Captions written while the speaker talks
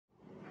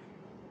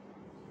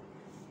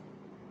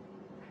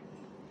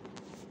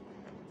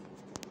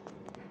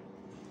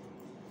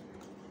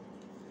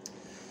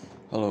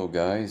Hello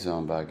guys,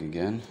 I'm back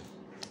again.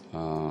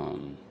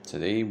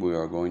 Today we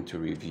are going to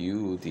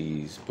review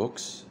these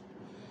books.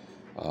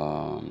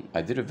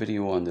 I did a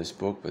video on this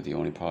book, but the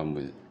only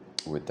problem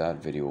with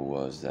that video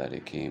was that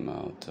it came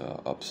out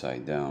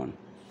upside down.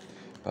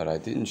 But I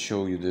didn't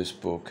show you this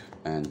book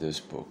and this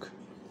book.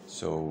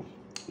 So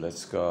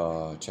let's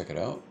check it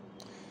out.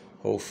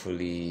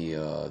 Hopefully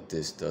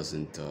this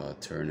doesn't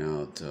turn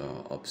out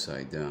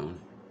upside down.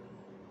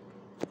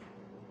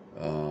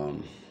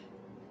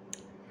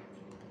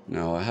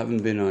 Now, I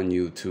haven't been on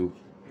YouTube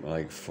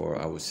I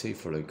would say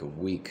for like a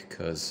week,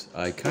 because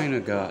I kind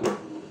of got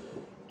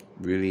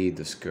really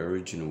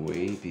discouraged in a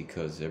way,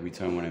 because every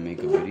time when I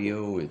make a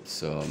video,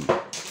 it's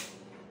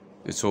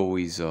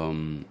always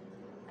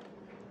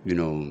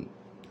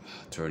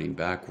turning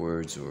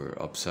backwards or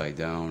upside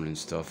down and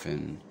stuff,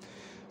 and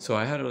so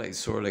I had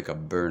sort of like a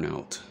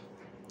burnout,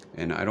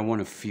 and I don't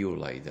want to feel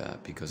like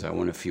that, because I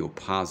want to feel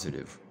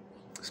positive,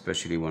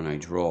 especially when I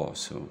draw.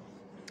 So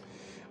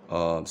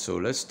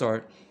let's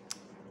start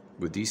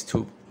with these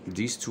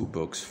two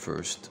books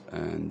first,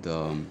 and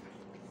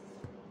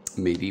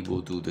maybe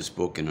we'll do this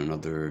book in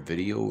another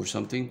video or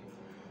something.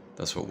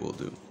 That's what we'll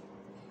do.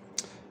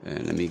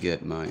 And let me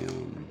get my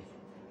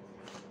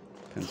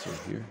pencil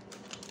here,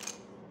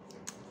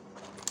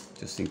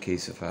 just in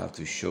case if I have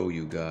to show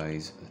you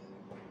guys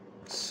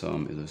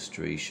some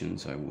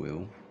illustrations, I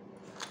will.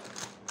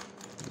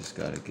 Just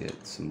gotta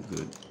get some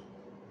good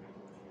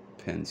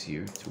pens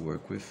here to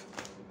work with.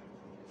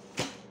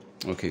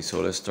 Okay, so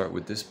let's start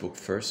with this book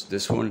first.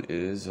 This one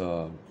is,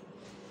 I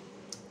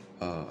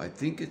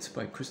think it's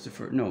by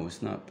Christopher. No,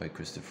 it's not by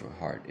Christopher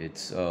Hart.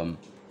 It's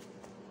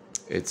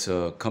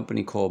a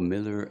company called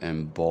Miller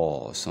and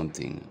Ball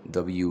something,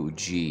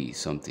 WG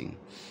something,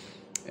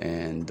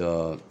 and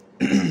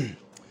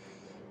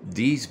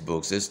these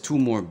books. There's two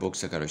more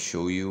books I gotta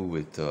show you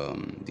with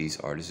these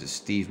artists. It's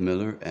Steve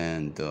Miller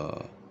and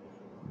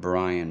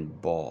Brian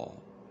Ball,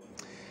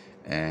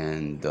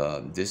 and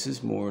this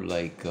is more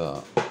like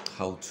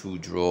how to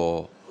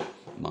draw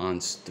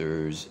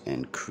monsters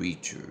and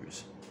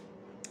creatures,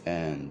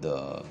 and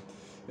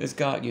it's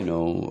got a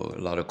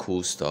lot of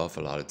cool stuff, a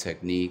lot of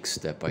techniques,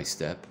 step by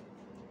step.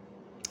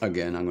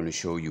 Again, I'm going to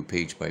show you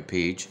page by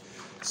page,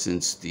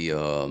 since the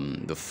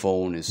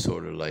phone is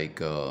sort of like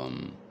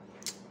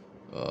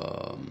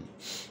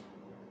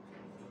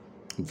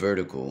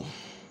vertical,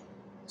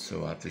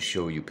 so I have to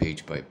show you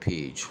page by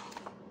page.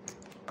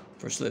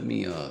 First, let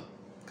me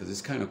because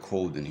it's kind of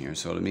cold in here,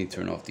 so let me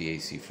turn off the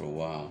AC for a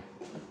while.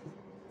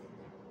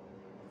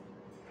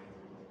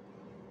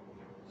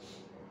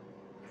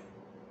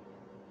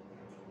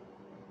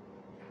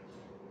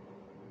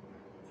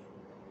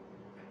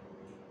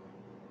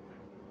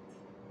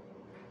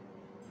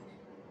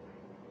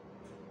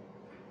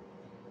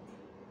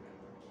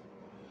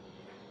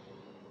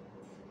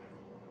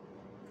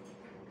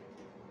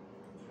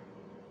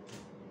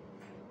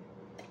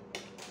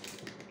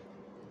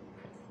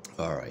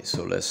 All right,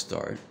 so let's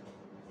start.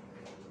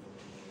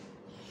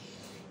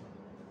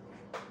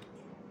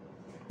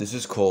 This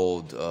is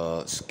called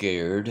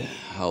Scared: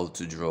 How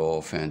to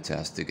Draw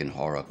Fantastic and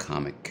Horror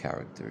Comic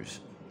Characters.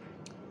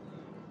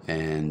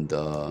 And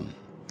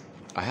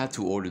I had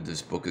to order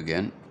this book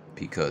again,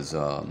 because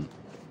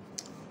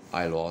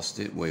I lost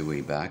it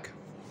way back.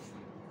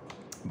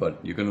 But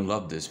you're going to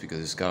love this, because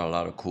it's got a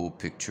lot of cool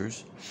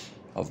pictures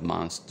of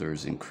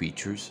monsters and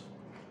creatures.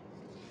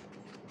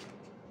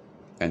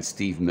 And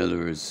Steve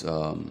Miller is,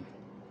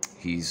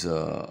 he's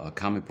a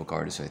comic book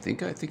artist, I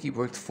think. I think he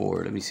worked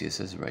for, let me see, it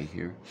says right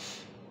here.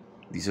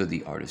 These are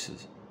the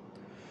artists.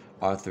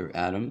 Arthur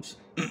Adams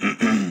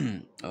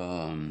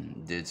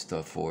did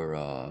stuff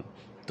for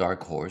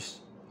Dark Horse,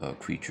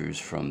 creatures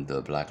from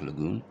the Black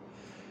Lagoon.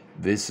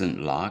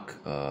 Vincent Locke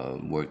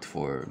worked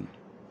for,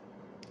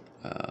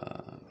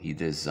 he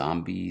did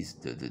Zombies,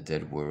 the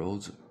Dead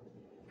Worlds.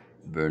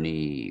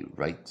 Bernie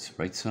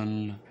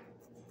Wrightson,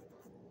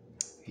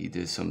 he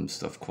did some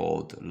stuff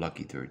called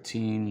Lucky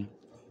 13.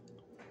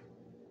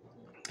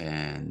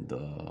 And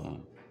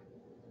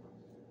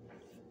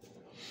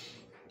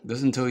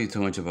doesn't tell you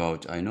too much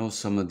about. I know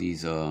some of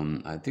these.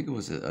 I think it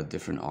was a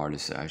different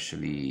artist that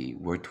actually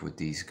worked with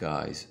these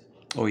guys.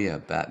 Oh yeah,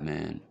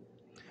 Batman,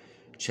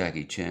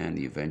 Jackie Chan,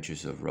 The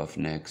Adventures of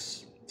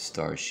Roughnecks,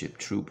 Starship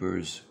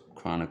Troopers,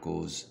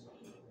 Chronicles,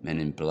 Men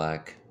in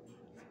Black.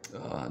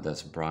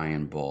 That's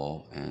Brian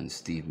Ball. And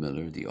Steve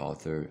Miller, the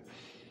author.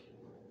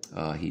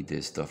 He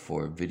did stuff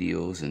for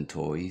videos and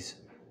toys,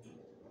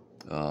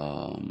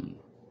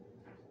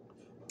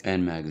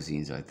 and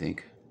magazines, I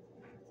think.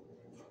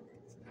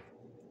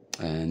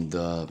 And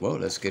well,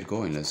 let's get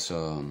going. Let's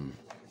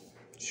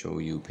show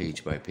you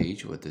page by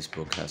page what this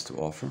book has to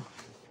offer,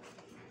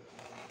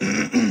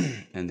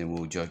 and then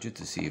we'll judge it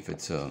to see if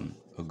it's a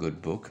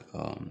good book.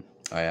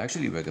 I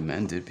actually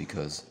recommend it,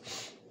 because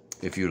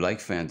if you like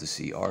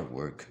fantasy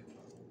artwork,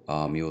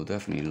 you'll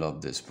definitely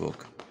love this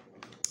book,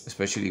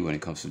 especially when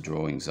it comes to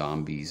drawing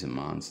zombies and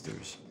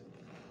monsters.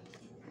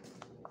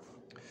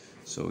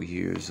 So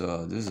here's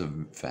this is a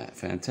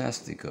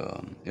fantastic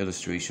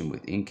illustration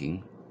with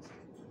inking.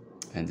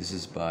 And this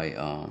is by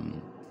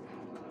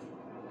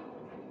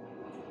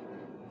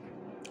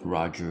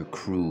Roger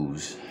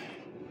Cruz.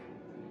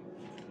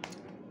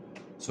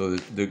 So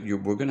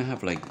we're gonna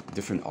have like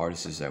different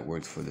artists that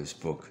worked for this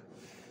book.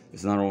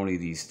 It's not only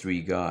these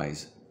three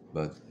guys,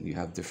 but you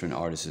have different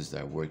artists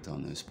that worked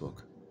on this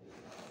book.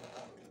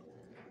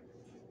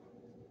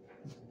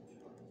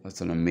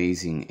 That's an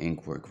amazing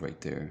ink work right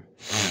there.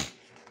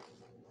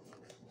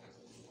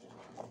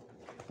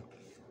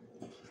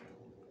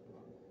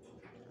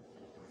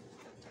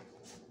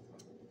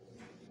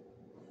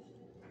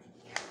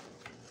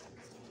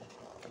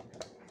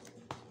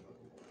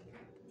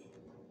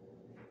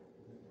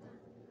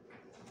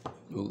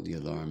 Oh, the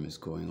alarm is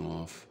going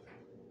off.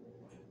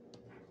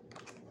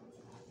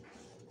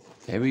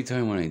 Every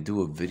time when I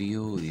do a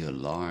video, the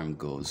alarm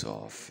goes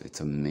off.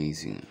 It's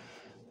amazing.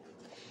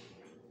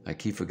 I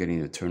keep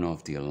forgetting to turn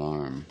off the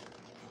alarm.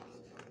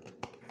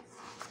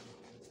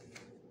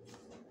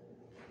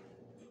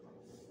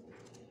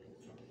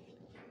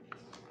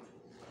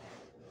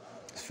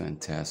 It's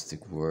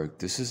fantastic work.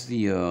 This is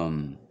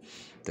the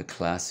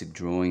classic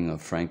drawing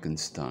of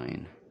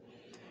Frankenstein.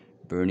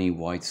 Bernie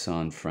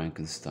Whiteson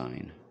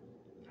Frankenstein.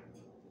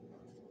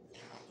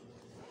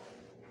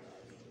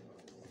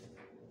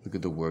 Look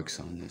at the works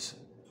on this.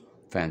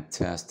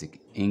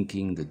 Fantastic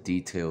inking. The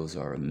details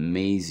are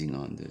amazing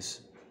on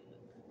this.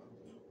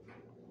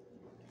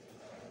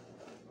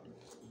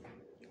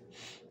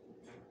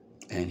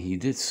 And he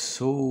did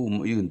so,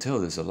 you can tell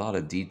there's a lot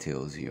of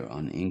details here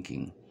on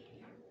inking.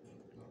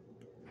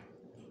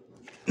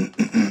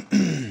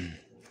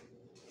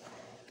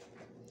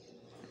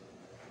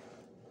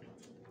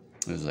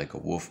 There's like a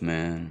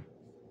wolfman.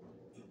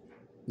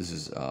 This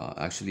is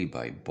actually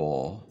by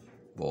Ball.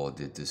 Ball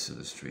did this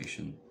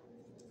illustration.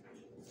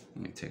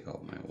 Let me take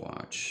out my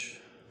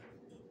watch.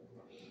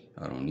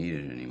 I don't need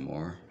it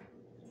anymore.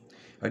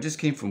 I just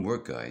came from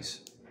work,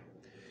 guys.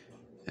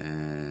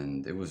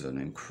 And it was an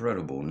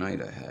incredible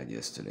night I had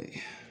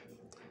yesterday.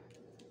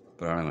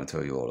 But I'm not going to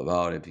tell you all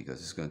about it because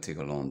it's going to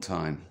take a long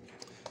time.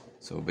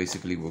 So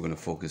basically we're going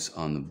to focus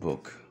on the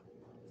book.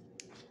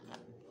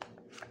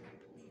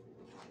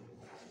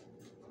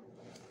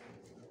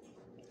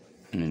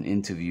 In an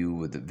interview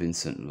with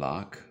Vincent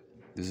Locke.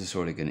 This is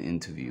sort of like an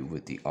interview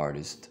with the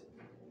artist.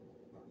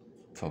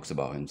 Talks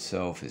about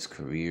himself, his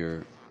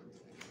career.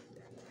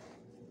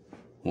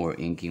 More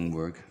inking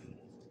work.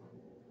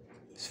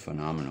 It's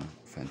phenomenal.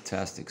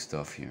 Fantastic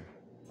stuff here.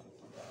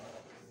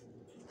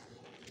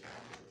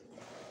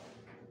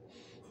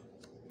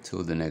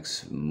 Till the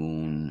next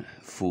moon,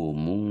 full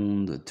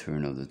moon, the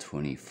turn of the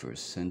 21st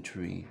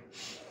century.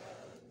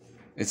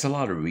 It's a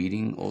lot of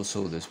reading.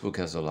 Also, this book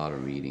has a lot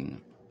of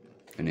reading.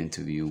 An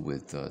interview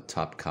with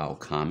Top Cow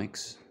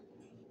Comics.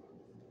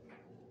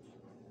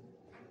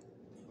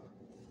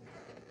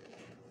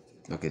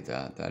 Look at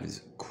that. That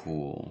is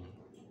cool.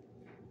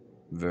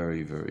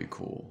 Very, very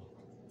cool.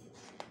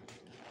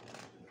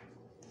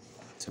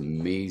 It's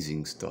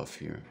amazing stuff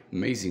here.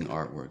 Amazing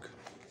artwork.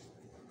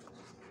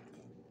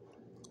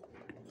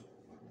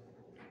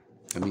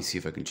 Let me see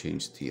if I can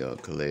change the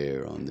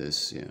glare on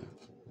this. Yeah.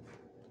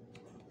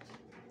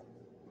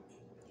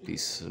 At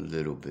least a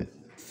little bit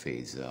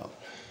fades out.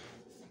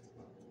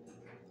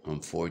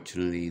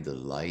 Unfortunately, the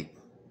light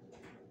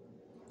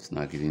it's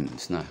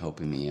not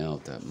helping me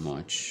out that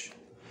much.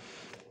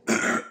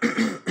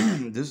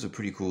 This is a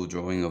pretty cool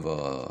drawing of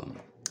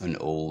an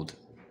old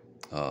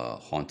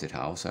haunted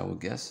house, I would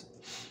guess.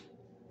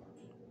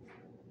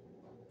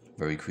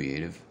 Very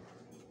creative.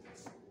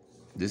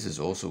 This is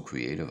also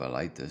creative. I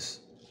like this.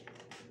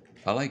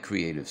 I like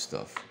creative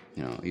stuff,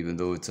 you know, even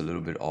though it's a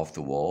little bit off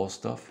the wall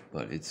stuff,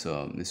 but it's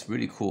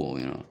really cool,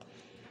 you know.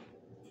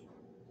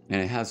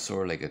 And it has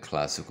sort of like a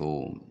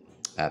classical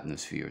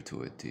atmosphere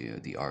to it,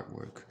 the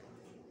artwork,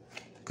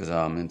 because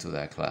I'm into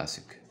that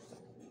classic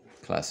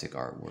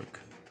artwork.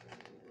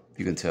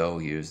 You can tell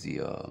here's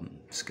the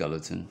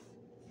skeleton.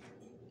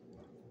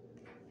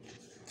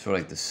 Sort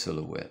of like the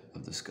silhouette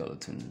of the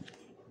skeleton.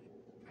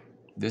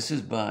 This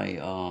is by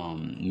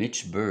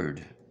Mitch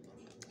Bird.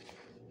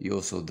 He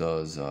also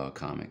does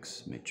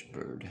comics, Mitch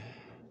Bird.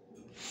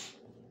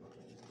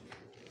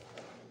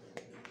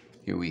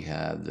 Here we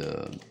have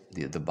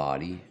the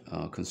body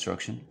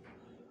construction.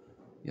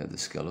 You have the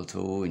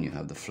skeletal and you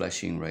have the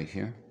fleshing right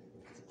here.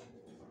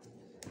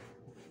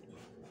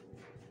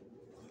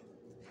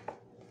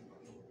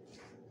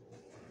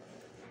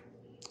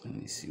 Let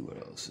me see what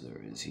else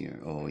there is here.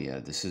 Oh yeah,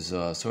 this is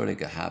sort of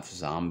like a half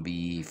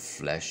zombie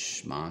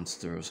flesh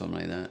monster or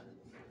something like that.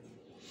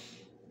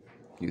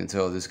 You can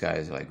tell this guy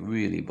is like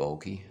really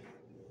bulky.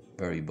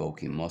 Very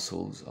bulky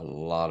muscles. A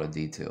lot of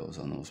details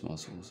on those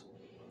muscles.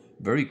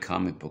 Very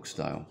comic book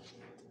style.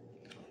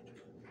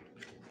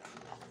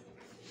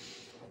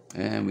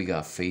 And we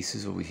got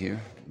faces over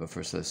here. But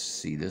first let's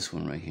see this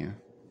one right here.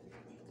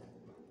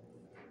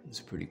 It's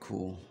pretty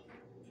cool.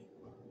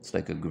 It's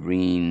like a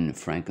green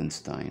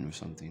Frankenstein or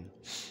something.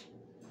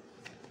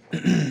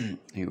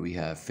 Here we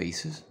have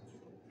faces.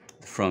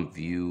 The front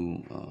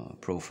view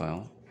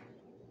profile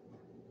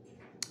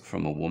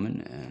from a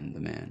woman and the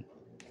man.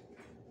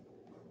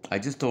 I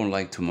just don't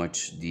like too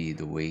much the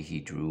way he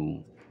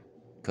drew,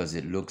 because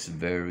it looks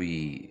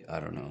very,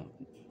 I don't know.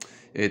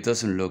 It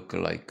doesn't look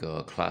like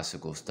a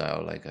classical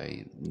style like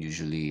I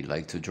usually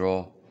like to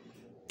draw.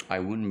 I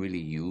wouldn't really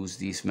use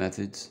these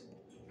methods.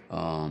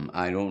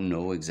 I don't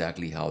know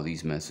exactly how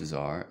these methods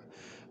are.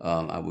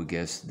 I would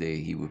guess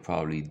he would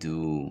probably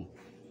do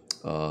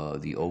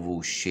the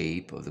oval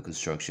shape of the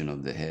construction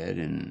of the head,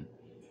 and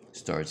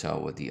starts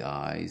out with the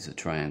eyes, a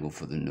triangle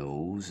for the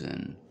nose,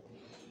 and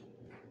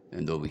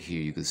over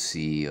here you can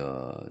see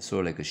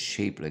sort of like a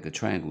shape, like a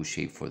triangle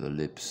shape for the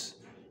lips,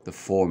 the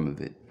form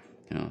of it,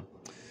 you know.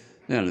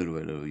 Then little by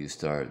little you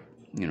start,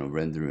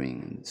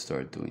 rendering and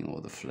start doing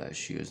all the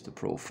flesh. Here's the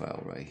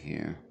profile right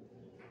here.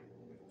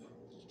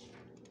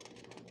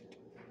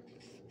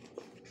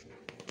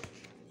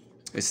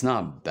 It's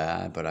not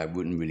bad, but I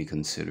wouldn't really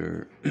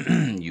consider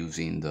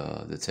using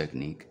the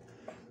technique.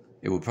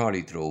 It would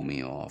probably throw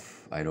me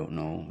off. I don't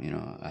know,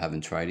 I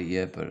haven't tried it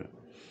yet,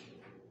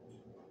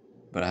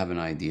 but I have an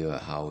idea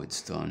how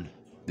it's done.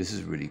 This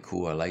is really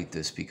cool. I like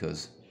this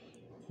because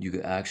you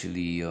could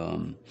actually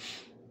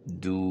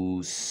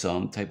do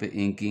some type of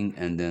inking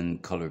and then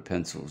color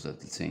pencils at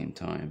the same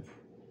time.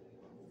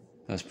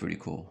 That's pretty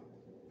cool.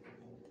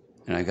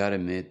 And I gotta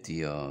admit,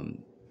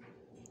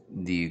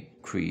 the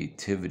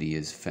creativity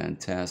is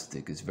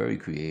fantastic. It's very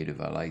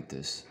creative. I like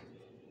this.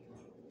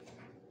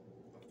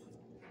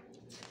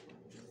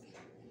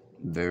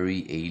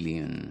 Very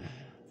alien,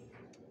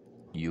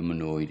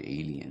 humanoid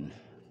alien.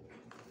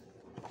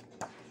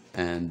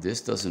 And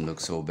this doesn't look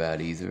so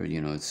bad either.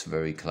 It's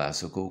very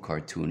classical,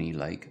 cartoony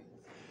like.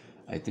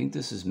 I think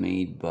this is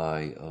made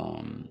by,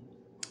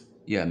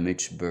 yeah,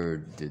 Mitch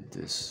Bird did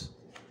this.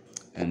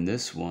 And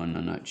this one,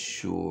 I'm not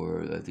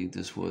sure. I think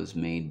this was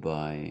made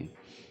by,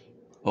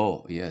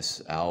 oh,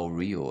 yes, Al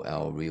Rio.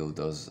 Al Rio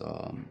does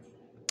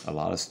a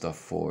lot of stuff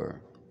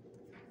for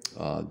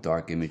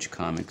Dark Image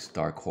Comics,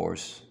 Dark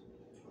Horse.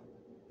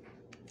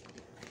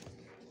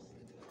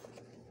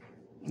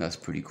 That's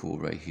pretty cool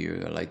right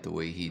here. I like the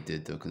way he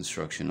did the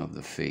construction of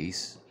the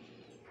face.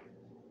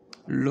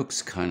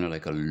 Looks kind of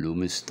like a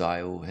Loomis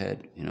style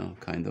head,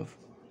 kind of.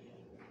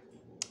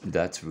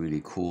 That's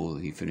really cool.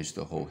 He finished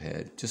the whole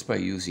head just by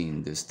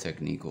using this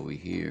technique over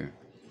here.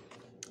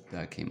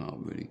 That came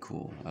out really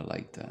cool. I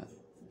like that.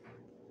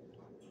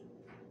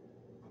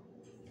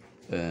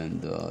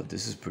 And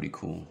this is pretty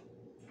cool.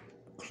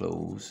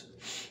 Clothes.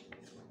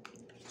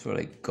 Sort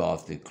of like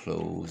gothic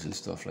clothes and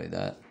stuff like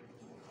that.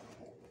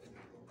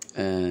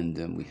 And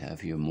then we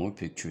have here more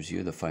pictures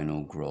here. The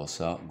final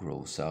gross out.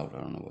 I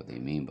don't know what they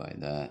mean by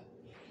that.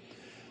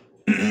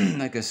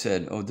 Like I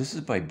said, oh, this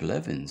is by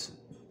Blevins.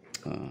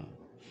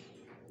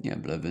 Yeah,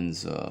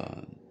 Blevins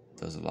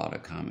does a lot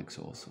of comics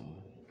also.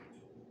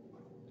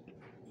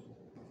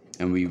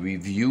 And we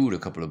reviewed a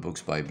couple of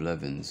books by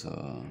Blevins. I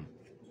don't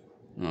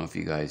know if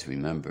you guys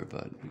remember,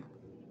 but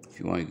if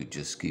you want, you could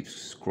just keep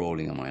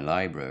scrolling on my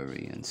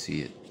library and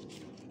see it.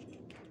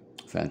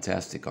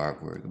 Fantastic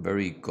artwork,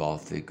 very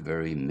gothic,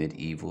 very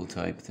medieval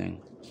type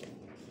thing.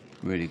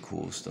 Really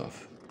cool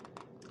stuff.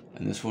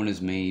 And this one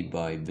is made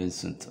by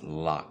Vincent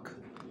Locke.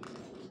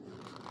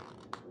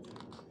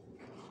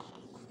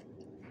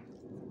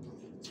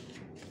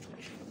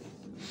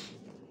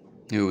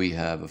 Here we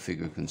have a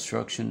figure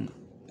construction.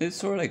 It's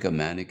sort of like a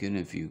mannequin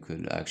if you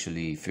could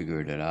actually figure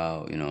it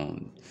out,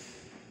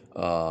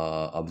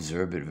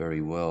 observe it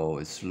very well.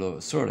 It's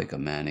sort of like a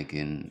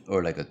mannequin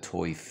or like a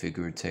toy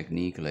figure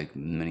technique, like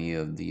many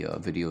of the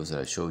videos that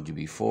I showed you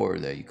before,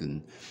 that you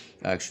can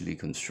actually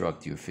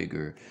construct your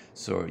figure,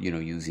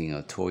 using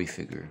a toy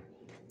figure,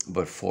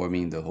 but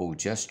forming the whole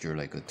gesture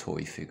like a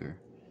toy figure.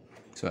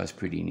 So that's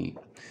pretty neat.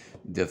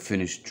 The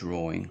finished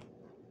drawing,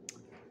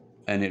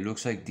 and it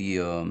looks like the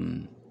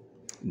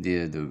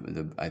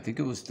I think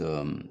it was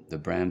the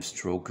Bram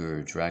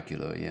Stoker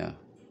Dracula. Yeah,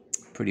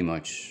 pretty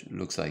much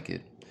looks like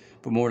it,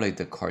 but more like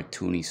the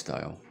cartoony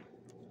style.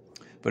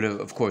 But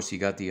of course, you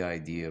got the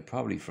idea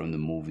probably from the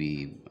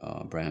movie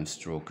Bram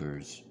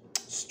Stoker's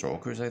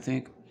I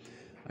think.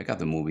 I got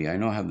the movie. I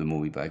know I have the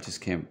movie, but I just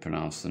can't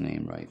pronounce the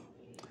name right.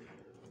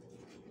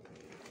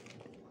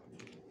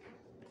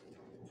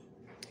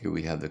 Here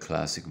we have the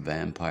classic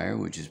vampire,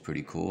 which is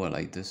pretty cool. I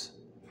like this.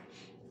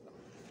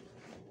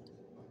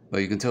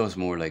 But you can tell it's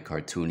more like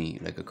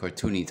cartoony, like a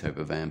cartoony type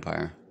of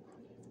vampire.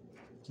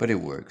 But it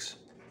works.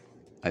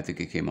 I think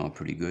it came out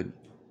pretty good.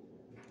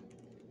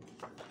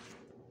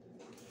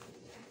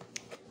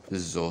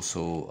 This is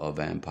also a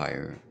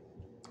vampire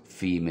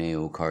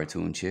female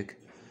cartoon chick.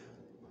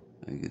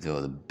 You can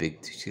tell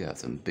she got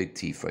some big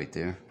teeth right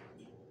there.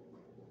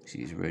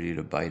 She's ready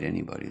to bite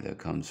anybody that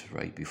comes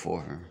right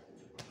before her.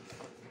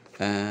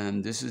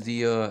 And this is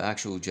the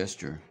actual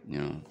gesture,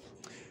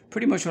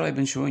 Pretty much what I've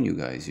been showing you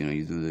guys.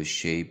 You do the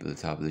shape, the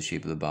top of the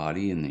shape of the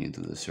body, and then you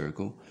do the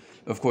circle.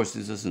 Of course,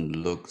 this doesn't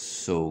look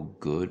so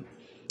good.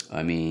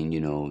 I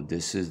mean,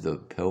 this is the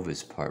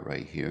pelvis part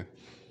right here.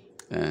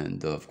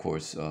 And of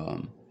course,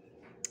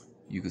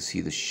 you can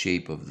see the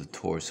shape of the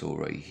torso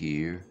right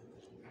here.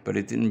 But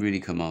it didn't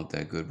really come out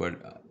that good.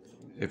 But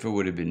if it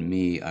would have been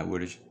me, I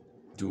would have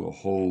do a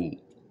whole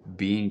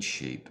bean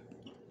shape,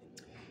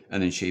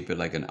 and then shape it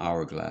like an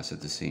hourglass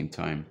at the same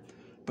time.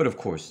 But of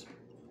course,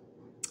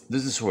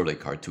 this is sort of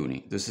like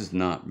cartoony. This is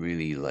not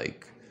really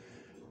like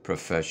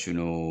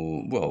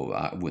professional. Well,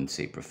 I wouldn't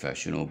say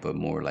professional, but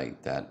more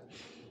like that,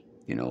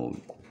 you know,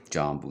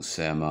 John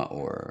Buscema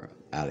or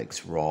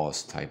Alex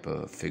Ross type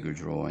of figure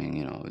drawing.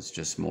 You know, it's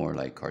just more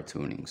like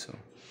cartooning. So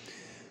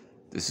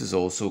this is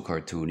also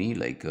cartoony,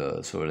 like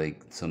sort of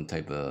like some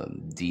type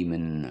of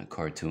demon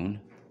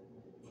cartoon.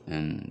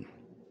 And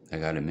I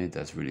gotta admit,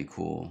 that's really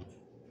cool.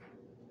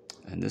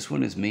 And this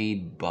one is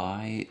made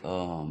by,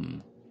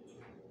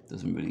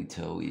 doesn't really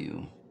tell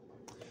you.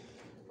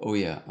 Oh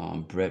yeah,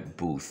 Brett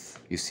Booth.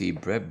 You see,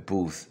 Brett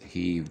Booth,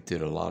 he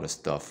did a lot of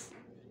stuff,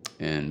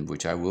 and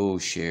which I will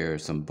share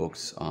some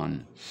books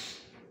on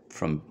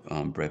from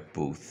Brett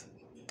Booth.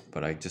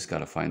 But I just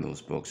gotta find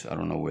those books. I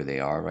don't know where they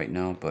are right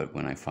now, but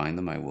when I find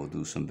them, I will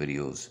do some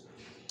videos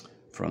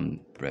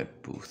from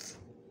Brett Booth.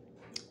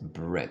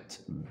 Brett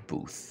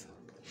Booth.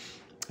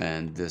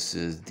 And this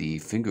is the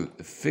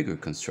figure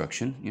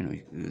construction. You know,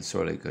 it's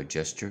sort of like a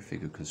gesture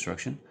figure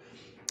construction.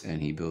 And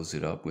he builds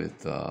it up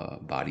with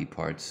body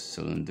parts,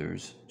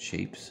 cylinders,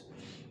 shapes.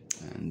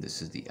 And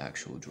this is the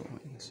actual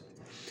drawings.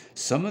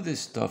 Some of this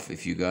stuff,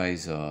 if you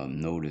guys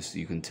notice,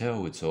 you can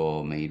tell it's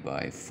all made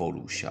by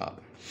Photoshop.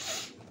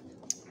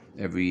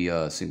 Every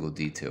single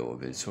detail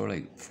of it, it's sort of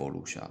like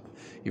Photoshop.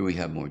 Here we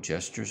have more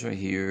gestures right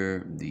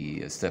here,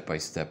 the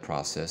step-by-step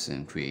process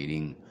in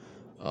creating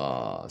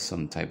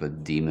some type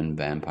of demon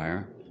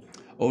vampire.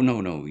 Oh,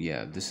 no,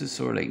 yeah, this is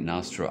sort of like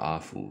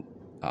Nosferatu.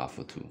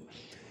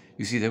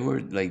 You see, there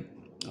were like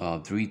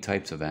three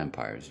types of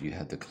vampires. You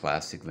had the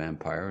classic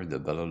vampire, the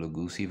Bela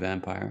Lugosi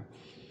vampire,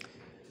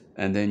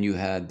 and then you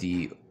had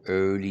the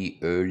early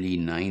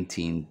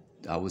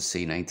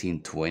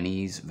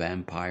 1920s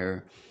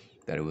vampire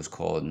that it was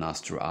called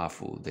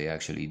Nosferatu. They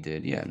actually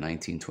did, yeah,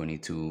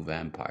 1922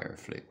 vampire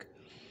flick,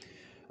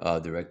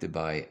 directed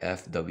by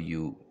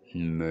F.W.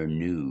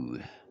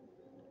 Murnau.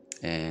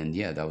 And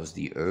yeah, that was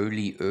the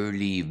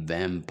early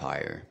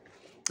vampire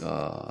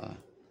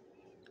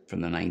from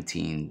the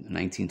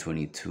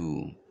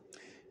 1922.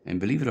 And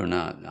believe it or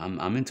not,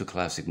 I'm into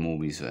classic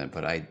movies,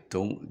 but I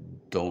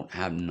don't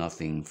have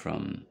nothing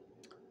from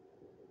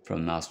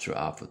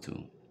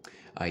Nosferatu.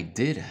 I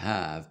did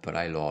have, but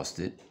I lost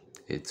it.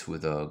 It's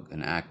with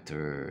an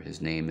actor.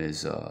 His name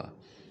is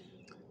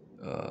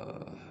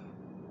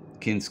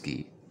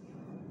Kinski,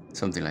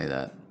 something like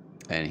that,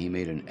 and he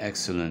made an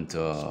excellent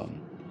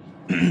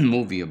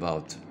movie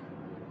about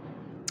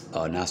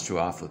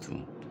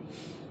Nosferatu.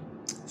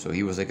 So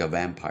he was like a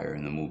vampire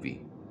in the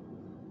movie.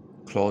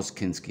 Klaus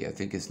Kinski, I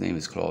think his name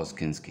is Klaus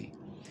Kinski.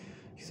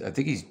 I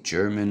think he's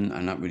German,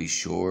 I'm not really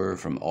sure,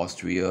 from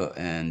Austria,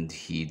 and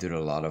he did a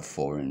lot of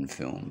foreign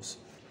films.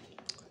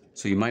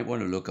 So you might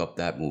want to look up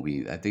that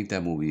movie. I think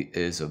that movie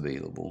is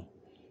available.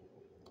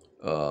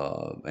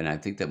 And I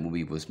think that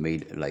movie was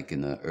made like in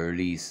the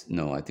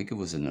I think it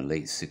was in the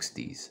late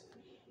 60s.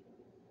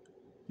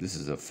 This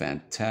is a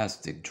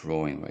fantastic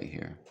drawing right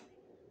here.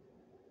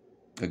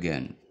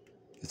 Again,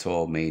 it's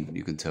all made,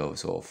 you can tell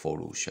it's all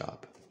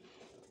Photoshop.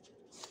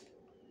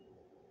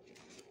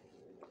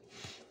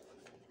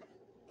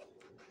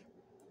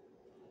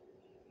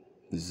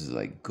 This is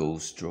like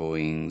ghost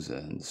drawings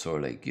and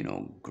sort of like, you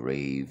know,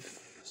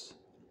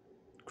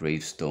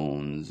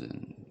 gravestones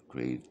and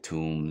grave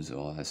tombs,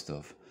 all that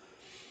stuff.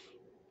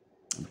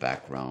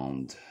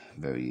 Background,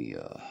 very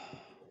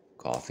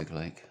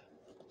gothic-like.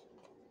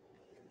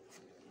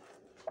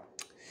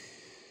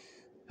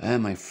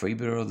 And my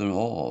favorite of them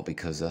all,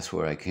 because that's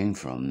where I came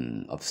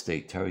from,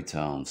 upstate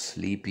Tarrytown,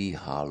 Sleepy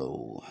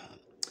Hollow.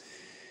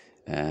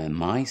 And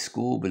my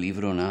school, believe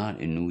it or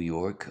not, in New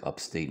York,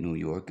 upstate New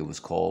York, it was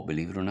called,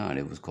 believe it or not,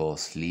 it was called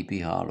Sleepy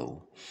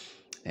Hollow.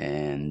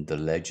 And the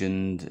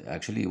legend,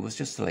 actually, it was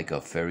just like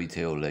a fairy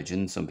tale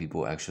legend. Some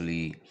people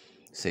actually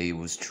say it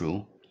was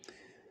true.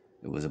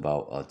 It was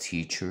about a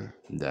teacher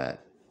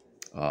that,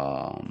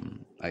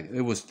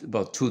 it was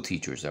about two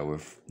teachers that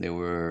they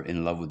were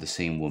in love with the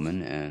same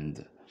woman,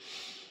 and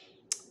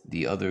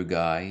the other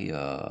guy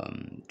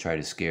tried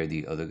to scare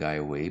the other guy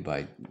away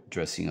by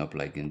dressing up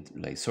like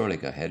sort of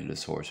like a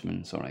headless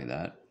horseman, something like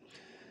that.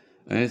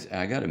 And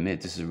I gotta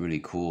admit, this is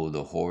really cool.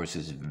 The horse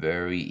is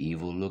very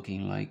evil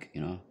looking, like,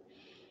 you know,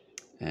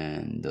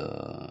 and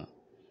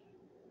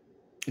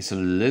it's a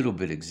little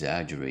bit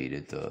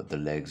exaggerated, the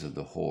legs of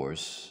the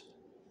horse.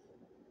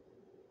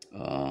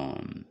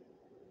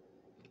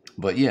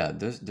 But yeah,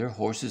 their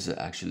horses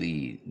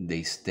actually,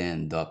 they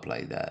stand up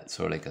like that,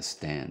 sort of like a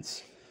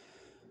stance.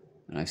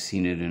 And I've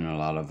seen it in a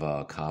lot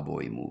of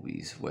cowboy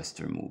movies,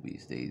 Western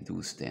movies. They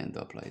do stand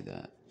up like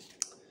that.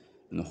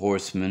 And the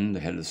horseman, the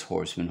headless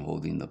horseman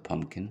holding the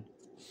pumpkin.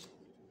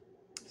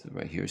 So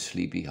right here,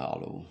 Sleepy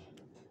Hollow.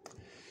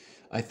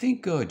 I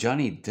think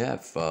Johnny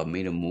Depp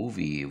made a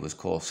movie. It was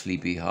called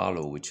Sleepy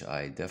Hollow, which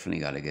I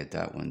definitely got to get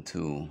that one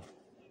too,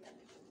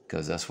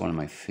 because that's one of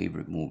my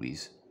favorite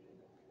movies.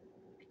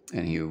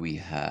 And here we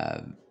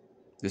have,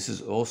 this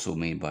is also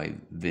made by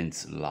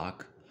Vince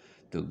Locke,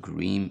 The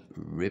Grim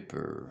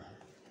Reaper.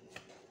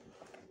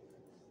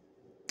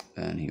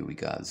 And here we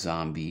got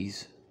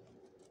zombies.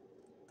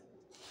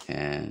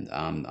 And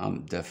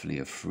I'm definitely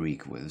a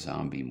freak with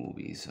zombie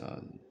movies.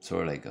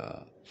 Sort of like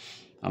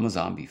I'm a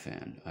zombie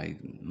fan.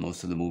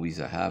 Most of the movies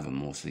I have are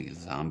mostly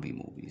zombie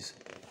movies.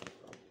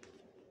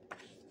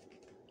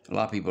 A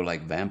lot of people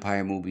like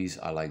vampire movies.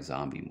 I like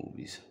zombie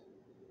movies.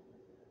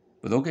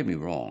 But don't get me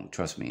wrong.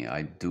 Trust me,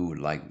 I do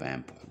like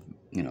vampire.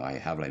 You know, I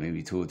have like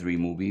maybe 2 or 3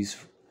 movies,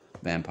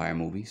 vampire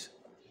movies.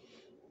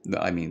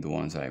 I mean, the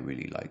ones that I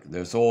really like.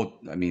 There's so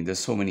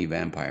many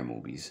vampire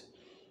movies.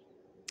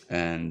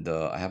 And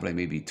I have like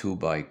maybe 2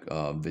 by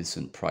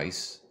Vincent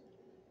Price.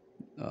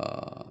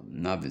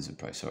 Not Vincent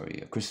Price,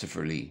 sorry,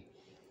 Christopher Lee.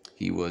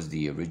 He was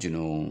the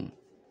original.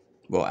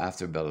 Well,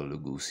 after Bela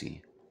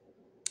Lugosi,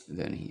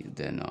 then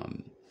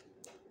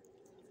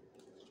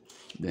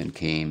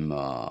came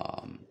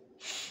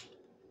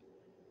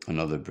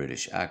another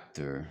British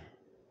actor.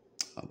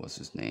 What's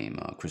his name?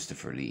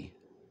 Christopher Lee.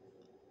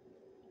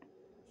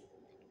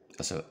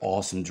 That's an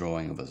awesome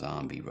drawing of a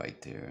zombie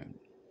right there. And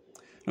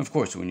of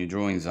course, when you're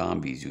drawing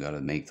zombies, you got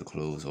to make the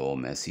clothes all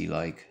messy,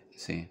 like,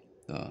 see,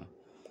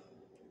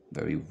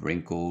 very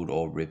wrinkled,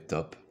 all ripped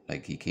up,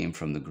 like he came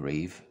from the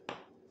grave.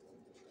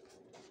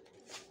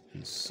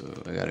 And so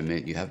I gotta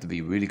admit, you have to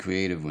be really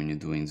creative when you're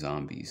doing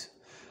zombies.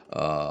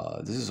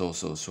 This is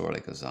also sort of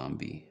like a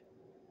zombie.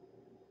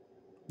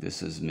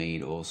 This is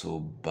made also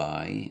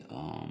by,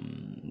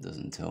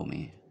 doesn't tell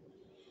me.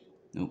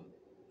 Nope,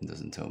 it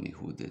doesn't tell me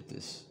who did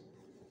this.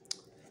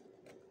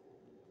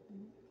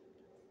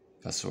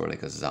 That's sort of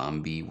like a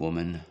zombie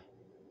woman.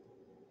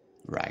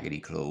 Raggedy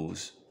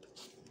clothes.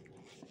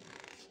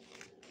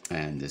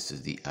 And this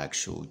is the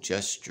actual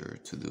gesture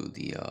to do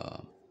the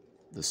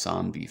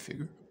zombie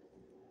figure.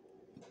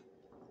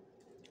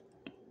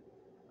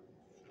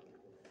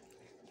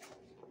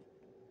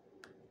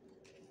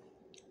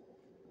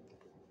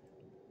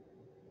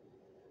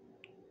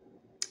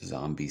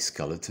 Zombie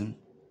skeleton.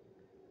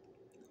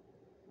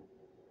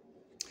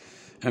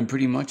 And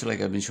pretty much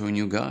like I've been showing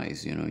you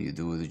guys, you know, you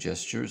do the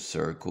gestures,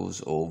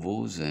 circles,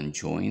 ovals, and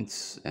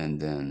joints, and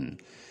then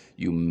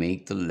you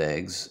make the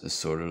legs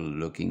sort of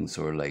looking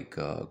sort of like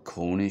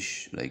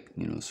conish, like,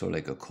 you know, sort of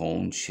like a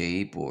cone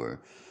shape,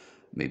 or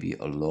maybe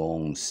a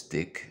long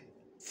stick,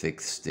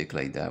 thick stick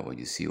like that, what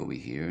you see over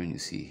here and you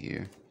see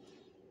here.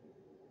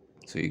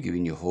 So you're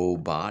giving your whole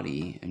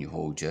body and your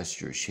whole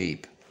gesture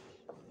shape.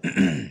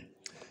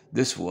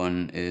 This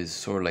one is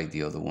sort of like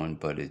the other one,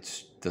 but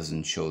it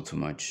doesn't show too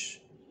much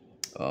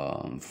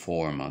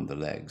form on the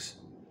legs.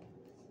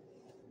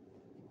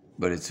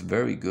 But it's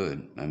very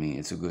good. I mean,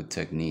 it's a good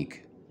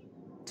technique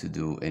to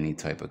do any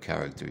type of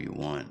character you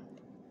want.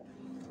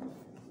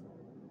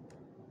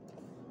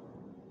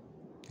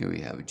 Here we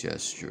have a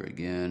gesture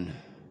again.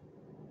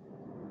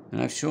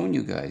 And I've shown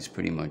you guys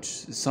pretty much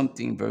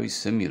something very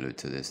similar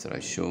to this that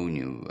I've shown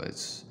you. I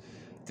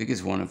think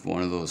it's one of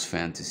those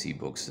fantasy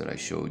books that I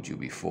showed you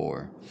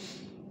before.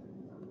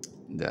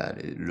 That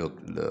it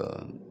looked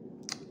the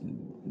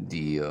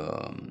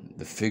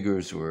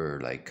figures were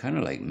like kind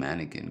of like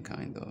mannequin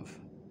kind of.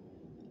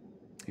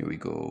 Here we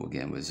go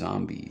again with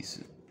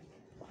zombies.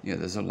 Yeah,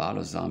 there's a lot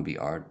of zombie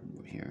art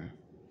here.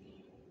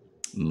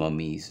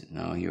 Mummies.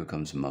 Now here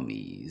comes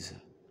mummies.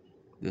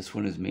 This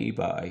one is made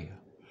by,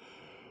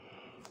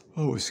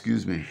 oh,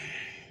 excuse me.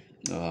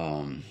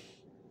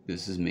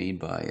 This is made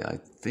by, I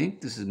think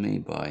this is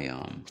made by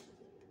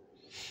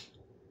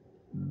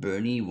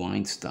Bernie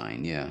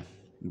Weinstein. Yeah,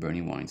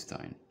 Bernie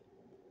Weinstein.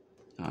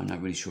 I'm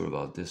not really sure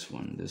about this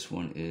one. This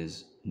one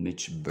is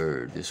Mitch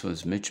Bird. This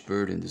one's Mitch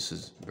Bird, and this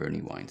is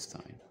Bernie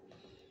Weinstein.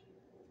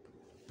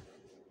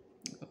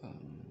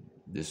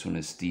 This one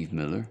is Steve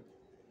Miller.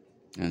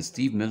 And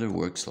Steve Miller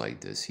works like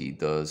this. He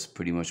does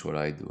pretty much what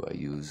I do. I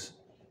use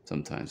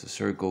sometimes a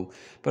circle,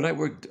 but I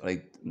work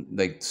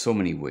like so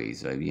many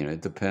ways. You know,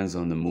 it depends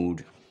on the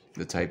mood,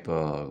 the type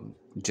of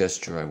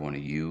gesture I want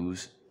to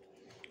use.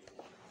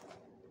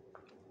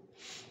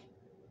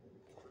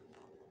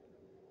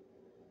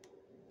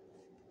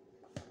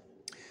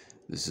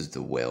 This is the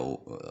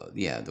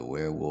the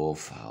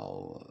werewolf.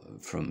 How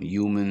from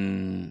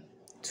human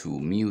to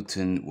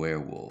mutant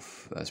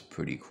werewolf. That's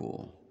pretty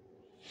cool.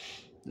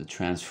 The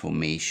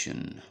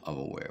transformation of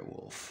a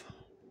werewolf.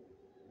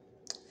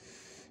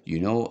 You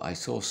know, I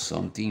saw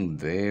something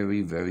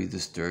very, very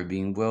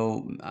disturbing.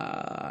 Well,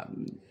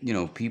 you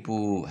know,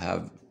 people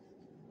have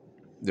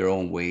their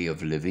own way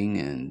of living,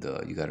 and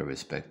you got to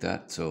respect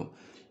that. So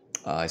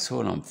I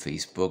saw it on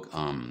Facebook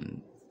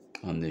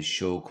on this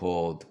show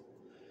called,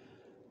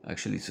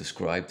 actually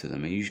subscribe to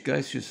them. And you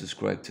guys should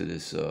subscribe to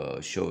this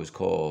show. It's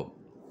called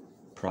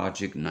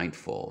Project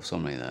Nightfall,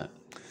 something like that.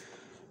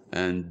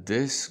 And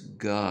this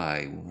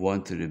guy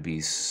wanted to be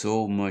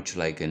so much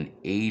like an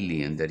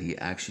alien that he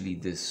actually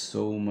did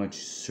so much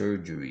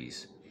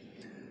surgeries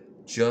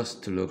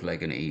just to look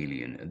like an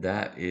alien.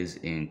 That is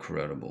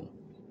incredible.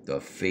 The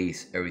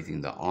face,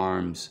 everything, the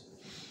arms.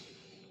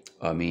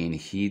 I mean,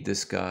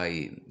 this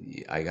guy,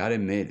 I gotta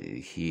admit,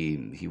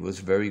 he was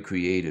very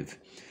creative.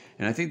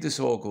 And I think this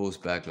all goes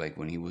back like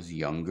when he was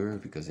younger,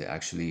 because it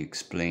actually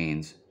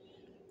explains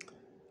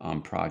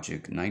on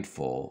Project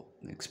Nightfall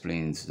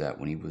explains that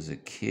when he was a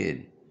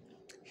kid,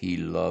 he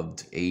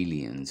loved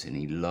aliens and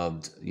he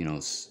loved,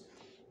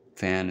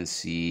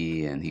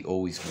 fantasy, and he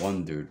always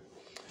wondered,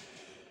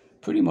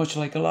 pretty much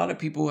like a lot of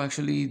people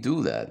actually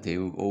do that. They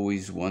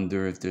always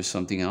wonder if there's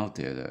something out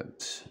there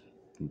that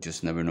you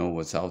just never know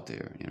what's out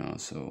there,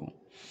 So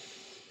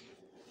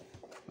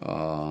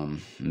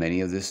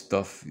many of this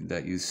stuff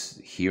that you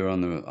hear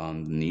on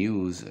the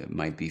news, it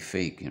might be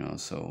fake,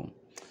 So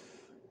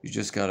you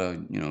just gotta,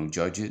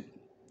 judge it,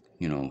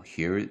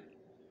 hear it,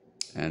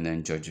 and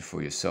then judge it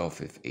for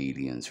yourself if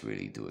aliens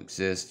really do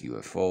exist,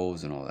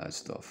 UFOs, and all that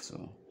stuff.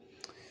 So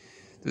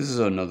this is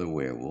another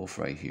werewolf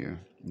right here.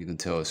 You can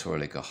tell it's sort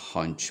of like a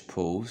hunch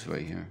pose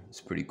right here.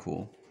 It's pretty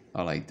cool.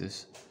 I like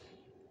this.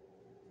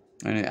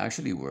 And it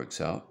actually works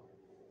out.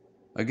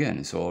 Again,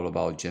 it's all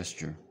about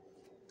gesture.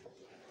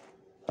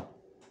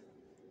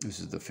 This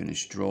is the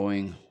finished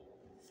drawing,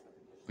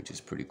 which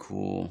is pretty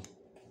cool.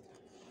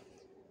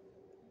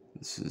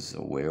 This is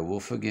a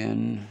werewolf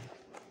again.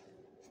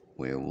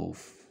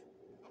 Werewolf.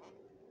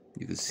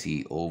 You can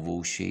see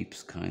oval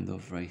shapes kind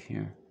of right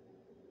here.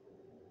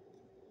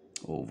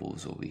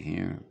 Ovals over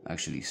here.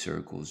 Actually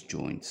circles,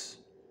 joints.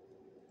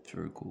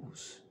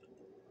 Circles.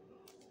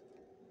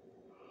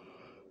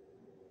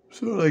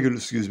 Sort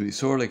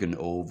of like an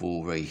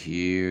oval right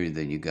here. And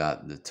then you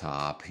got the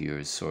top here.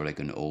 It's sort of like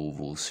an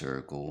oval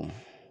circle.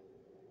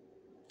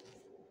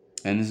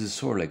 And this is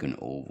sort of like an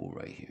oval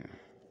right here.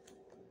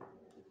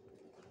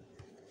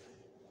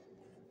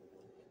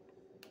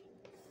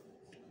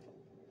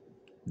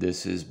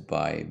 This is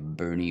by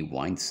Bernie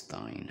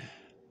Weinstein.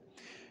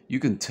 You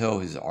can tell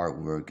his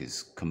artwork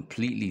is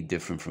completely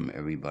different from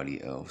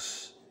everybody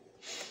else.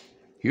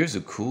 Here's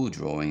a cool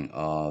drawing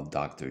of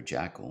Dr.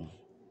 Jekyll.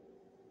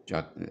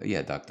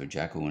 Dr.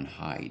 Jekyll and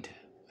Hyde.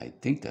 I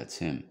think that's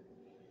him.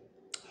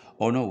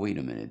 Oh no, wait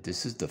a minute.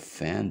 This is the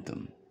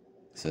Phantom.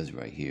 It says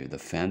right here, the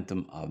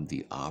Phantom of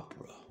the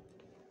Opera.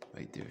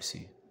 Right there,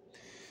 see?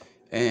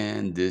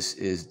 And this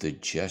is the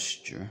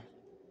gesture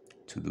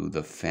to do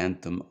the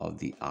Phantom of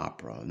the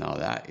Opera. Now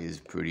that is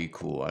pretty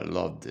cool. I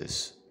love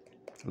this.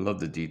 I love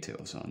the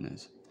details on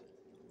this.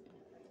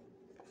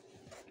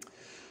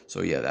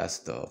 So yeah, that's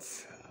the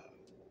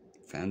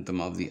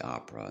Phantom of the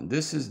Opera. And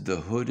this is the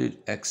Hooded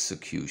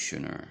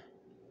Executioner.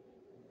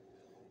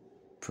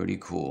 Pretty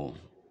cool.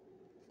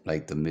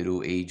 Like the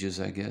Middle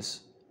Ages, I guess.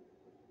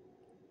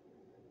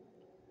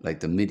 Like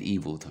the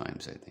medieval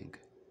times, I think.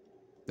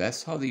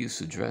 That's how they used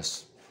to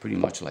dress. Pretty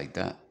much like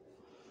that.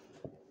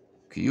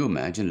 Can you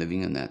imagine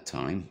living in that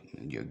time?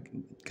 You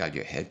got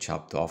your head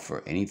chopped off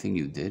for anything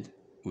you did?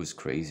 It was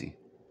crazy.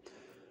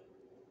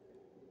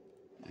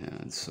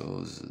 And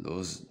so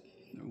those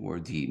were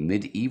the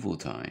medieval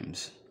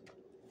times.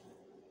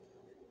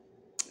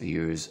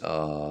 Here's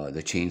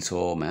the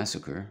Chainsaw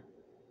Massacre.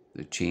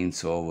 The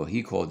chainsaw, well,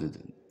 he called it,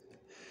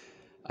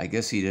 I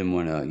guess he didn't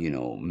want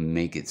to,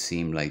 make it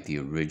seem like the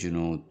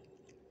original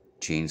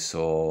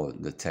chainsaw,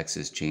 the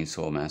Texas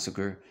Chainsaw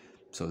Massacre.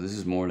 So this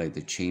is more like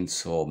the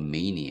Chainsaw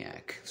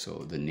Maniac.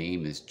 So the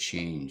name is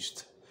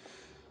changed.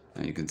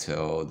 And you can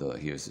tell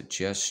here's the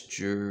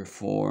gesture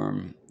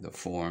form, the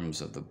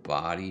forms of the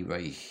body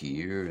right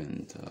here.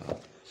 And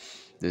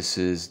this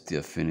is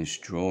the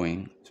finished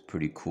drawing. It's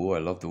pretty cool. I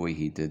love the way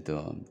he did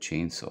the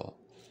chainsaw.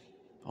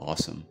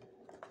 Awesome.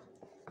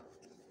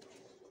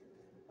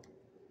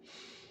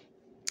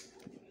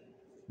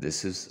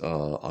 This is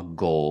a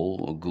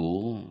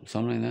ghoul,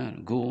 something like that.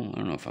 A ghoul. I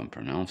don't know if I'm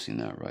pronouncing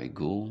that right.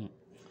 Ghoul.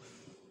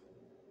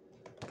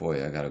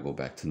 Boy, I gotta go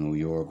back to New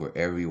York where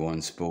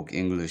everyone spoke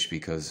English,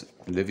 because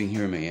living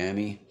here in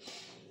Miami,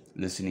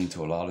 listening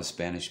to a lot of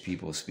Spanish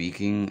people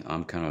speaking,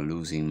 I'm kind of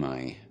losing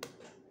my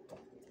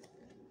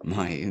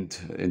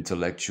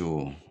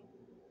intellectual,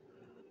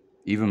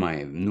 even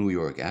my New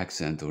York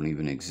accent don't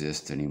even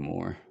exist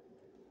anymore.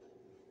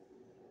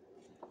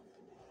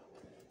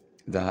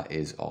 That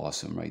is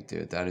awesome right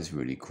there. That is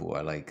really cool.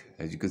 I like,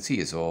 as you can see,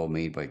 it's all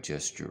made by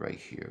gesture right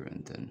here,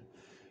 and then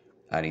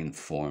adding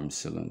forms,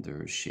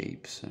 cylinders,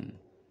 shapes, and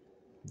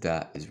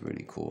that is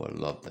really cool. I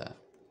love that.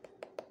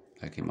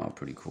 That came out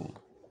pretty cool.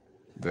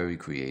 Very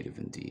creative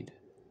indeed.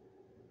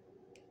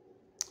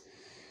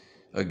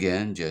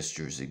 Again,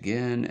 gestures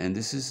again, and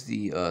this is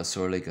the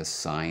sort of like a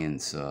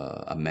science,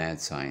 a mad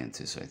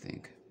scientist, I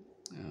think.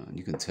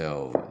 You can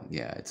tell,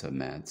 yeah, it's a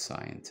mad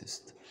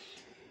scientist.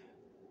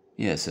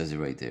 Yeah, it says it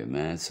right there,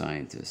 mad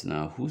scientist.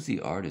 Now, who's the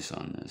artist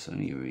on this? Let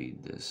me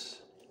read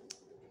this.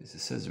 It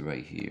says it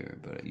right here,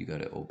 but you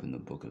got to open the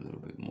book a little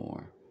bit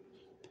more.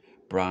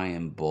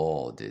 Brian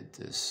Ball did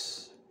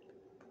this.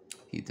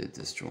 He did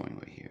this drawing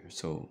right here.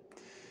 So,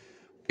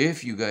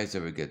 if you guys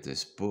ever get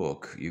this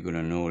book, you're going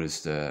to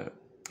notice that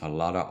a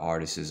lot of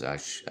artists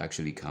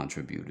actually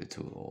contributed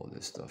to all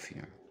this stuff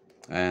here,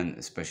 and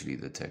especially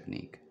the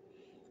technique.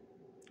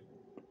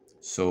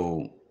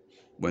 So,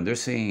 when they're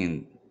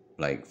saying,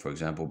 like, for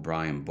example,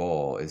 Brian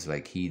Ball, is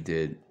like he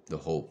did the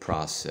whole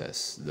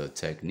process, the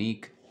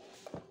technique,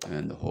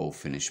 and the whole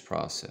finished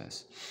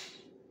process.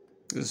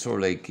 It's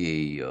sort of like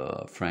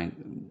a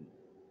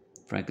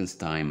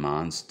Frankenstein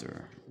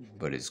monster,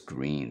 but it's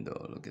green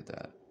though. Look at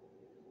that.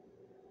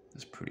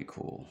 That's pretty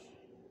cool.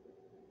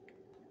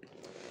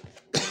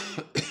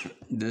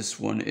 This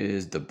one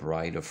is The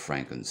Bride of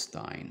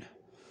Frankenstein.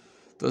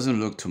 Doesn't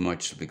look too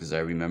much because I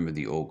remember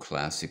the old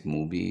classic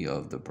movie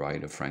of The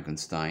Bride of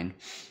Frankenstein.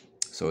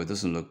 So it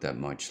doesn't look that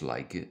much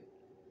like it,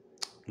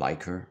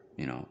 like her,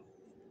 you know.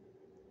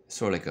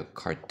 Sort of like a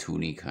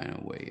cartoony kind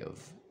of way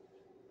of,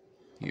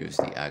 here's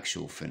the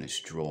actual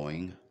finished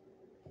drawing.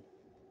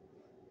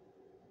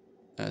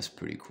 That's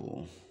pretty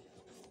cool.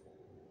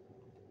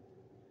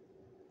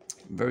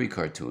 Very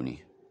cartoony.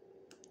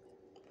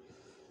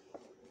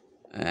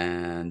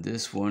 And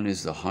this one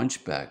is The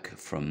Hunchback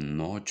from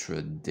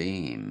Notre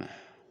Dame.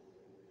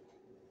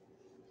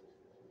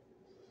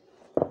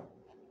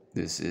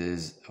 This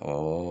is,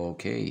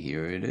 okay,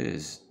 here it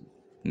is.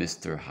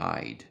 Mr.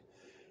 Hyde.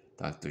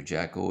 Dr.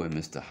 Jekyll and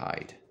Mr.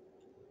 Hyde.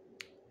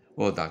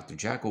 Well, Dr.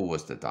 Jekyll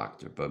was the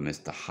doctor, but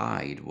Mr.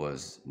 Hyde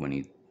was when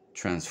he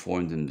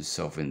transformed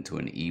himself into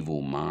an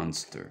evil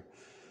monster.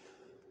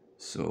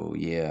 So,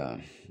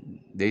 yeah,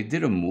 they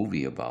did a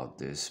movie about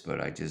this,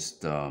 but I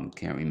just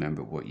can't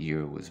remember what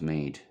year it was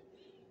made.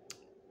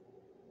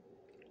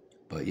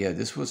 But yeah,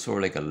 this was sort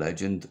of like a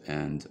legend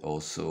and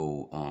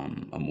also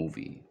a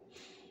movie.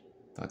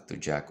 Dr.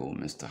 Jekyll and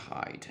Mr.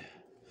 Hyde.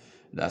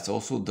 That's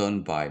also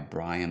done by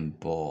Brian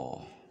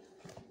Ball.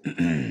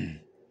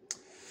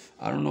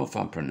 I don't know if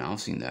I'm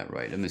pronouncing that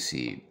right. Let me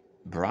see.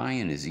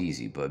 Brian is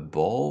easy, but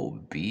Ball,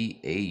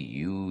 B-A-U-G-H.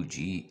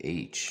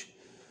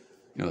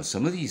 You know,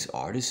 some of these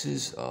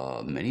artists,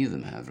 many of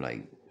them have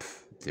like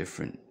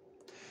different,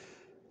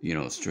 you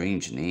know,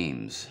 strange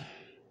names.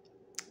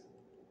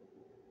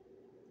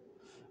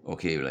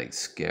 Okay, like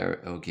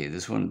scare. Okay,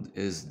 this one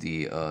is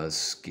the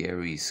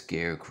Scary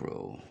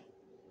Scarecrow.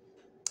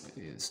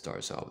 It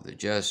starts out with a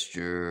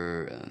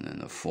gesture, and then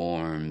the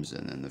forms,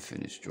 and then the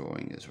finished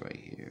drawing is right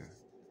here.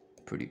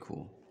 Pretty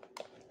cool.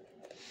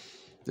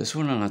 This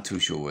one I'm not too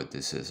sure what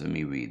this is. Let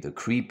me read. The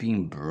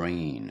Creeping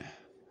Brain.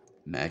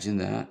 Imagine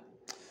that.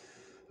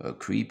 A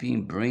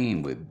creeping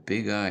brain with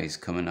big eyes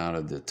coming out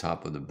of the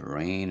top of the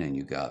brain, and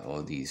you got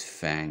all these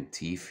fang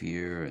teeth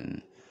here,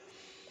 and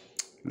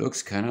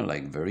looks kind of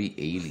like very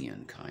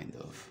alien, kind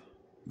of.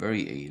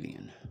 Very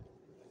alien.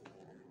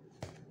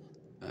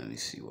 Let me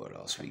see what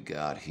else we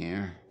got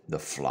here. The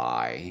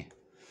Fly.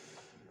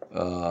 I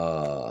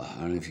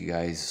don't know if you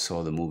guys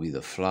saw the movie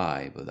The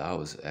Fly, but that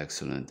was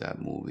excellent,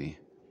 that movie.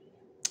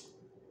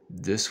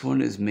 This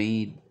one is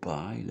made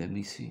by, let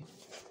me see.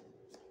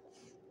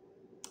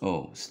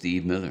 Oh,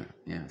 Steve Miller.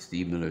 Yeah,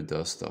 Steve Miller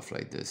does stuff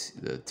like this.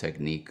 The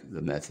technique,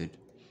 the method,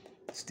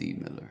 Steve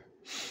Miller.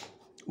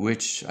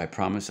 Which I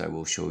promise I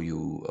will show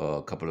you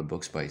a couple of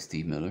books by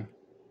Steve Miller,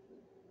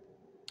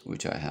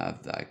 which I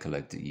have that I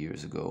collected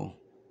years ago.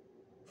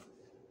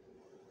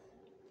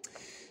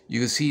 You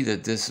can see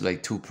that this is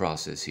like two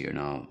process here.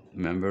 Now,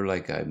 remember,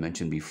 like I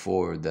mentioned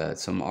before, that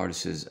some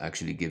artists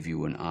actually give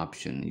you an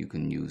option. You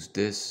can use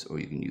this or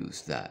you can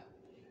use that.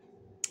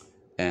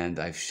 And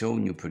I've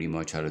shown you pretty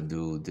much how to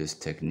do this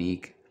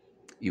technique,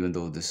 even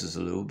though this is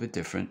a little bit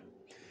different.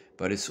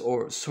 But it's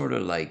sort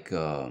of like,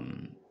 let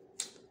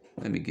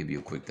me give you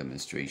a quick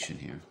demonstration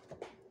here.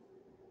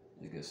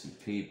 I got some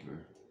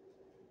paper.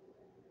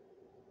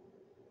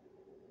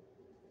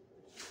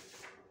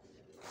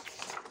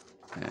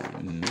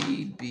 And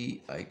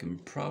maybe I can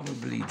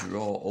probably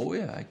draw. Oh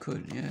yeah, I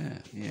could. Yeah.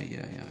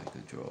 I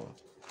could draw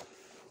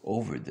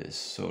over this.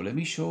 So let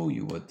me show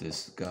you what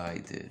this guy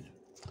did.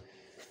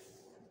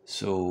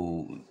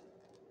 So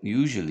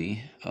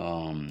usually,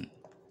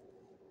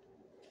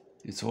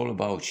 it's all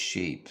about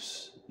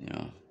shapes. You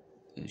know,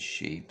 the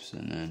shapes,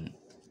 and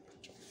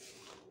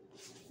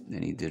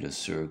then he did a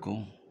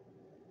circle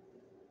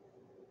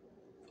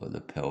for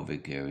the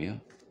pelvic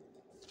area.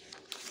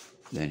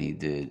 Then he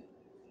did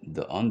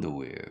the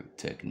underwear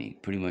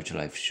technique. Pretty much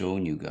I've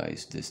shown you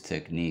guys this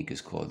technique is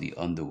called the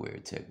underwear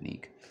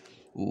technique.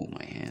 Ooh,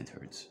 my hand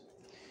hurts.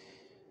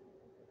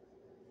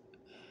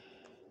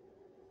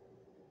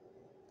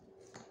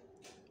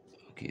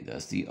 Okay,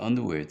 that's the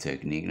underwear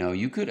technique. Now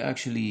you could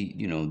actually,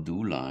 you know,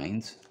 do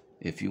lines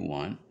if you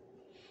want,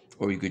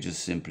 or you could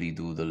just simply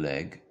do the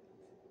leg.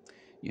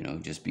 You know,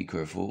 just be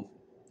careful.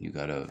 You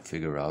gotta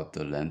figure out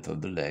the length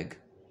of the leg,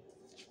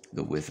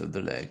 the width of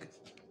the leg,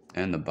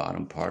 and the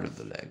bottom part of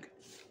the leg.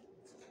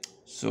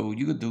 So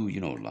you could do, you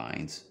know,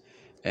 lines.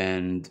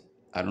 And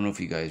I don't know if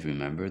you guys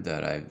remember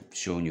that I've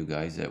shown you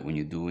guys that when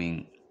you're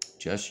doing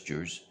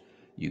gestures,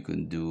 you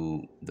can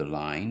do the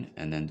line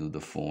and then do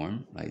the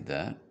form like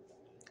that,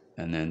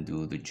 and then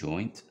do the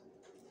joint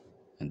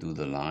and do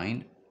the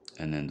line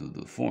and then do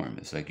the form.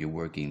 It's like you're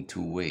working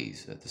two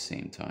ways at the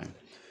same time.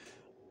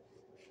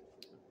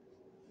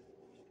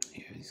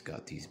 Here he's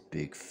got these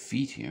big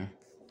feet here.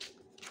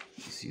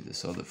 You see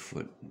this other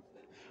foot.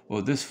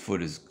 Well, this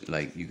foot is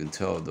like, you can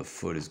tell the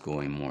foot is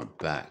going more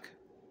back.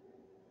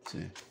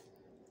 See?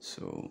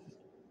 So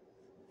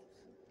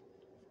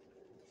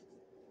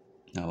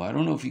now I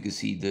don't know if you can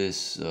see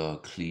this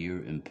clear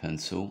in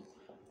pencil,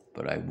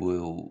 but I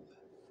will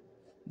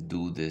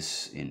do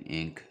this in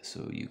ink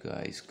so you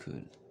guys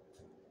could,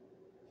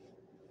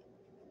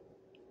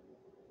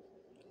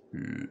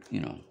 you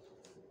know,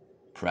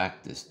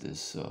 practice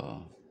this.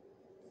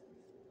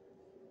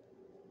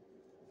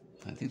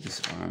 I think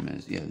this arm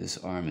is, yeah, this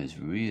arm is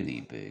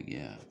really big,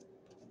 yeah.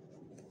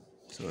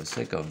 So it's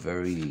like a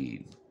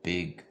very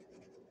big,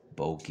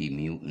 bulky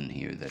mutant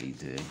here that he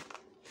did.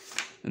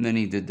 And then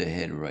he did the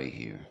head right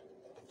here.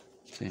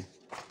 See?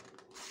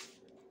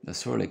 That's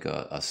sort of like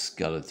a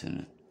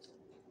skeleton.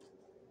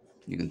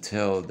 You can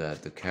tell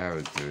that the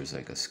character is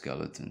like a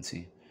skeleton,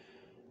 see?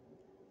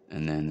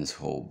 And then this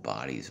whole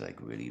body is like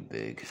really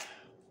big.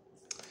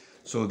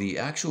 So the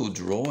actual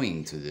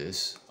drawing to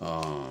this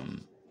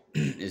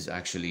is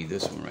actually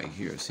this one right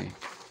here, see?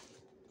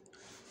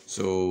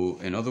 So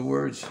in other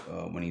words,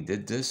 when he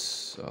did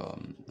this,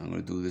 I'm going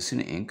to do this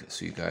in ink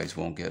so you guys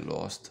won't get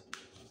lost.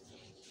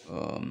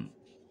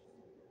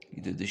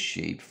 He did the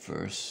shape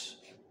first.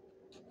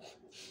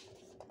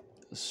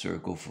 A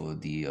circle for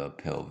the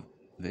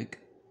pelvic.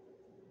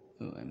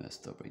 Oh, I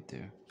messed up right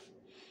there.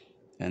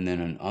 And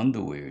then an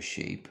underwear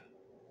shape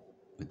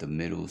with the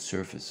middle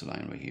surface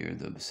line right here,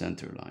 the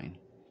center line.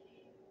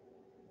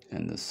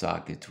 And the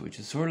socket, which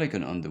is sort of like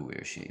an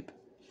underwear shape.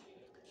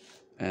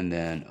 And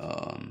then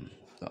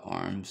the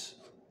arms.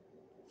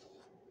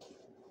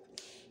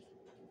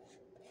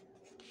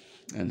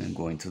 And then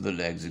going to the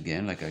legs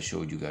again, like I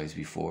showed you guys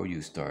before,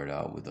 you start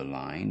out with a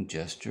line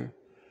gesture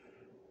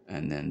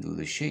and then do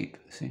the shape.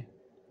 See?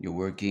 You're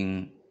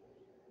working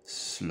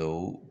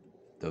slow,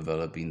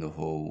 developing the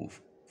whole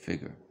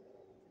figure.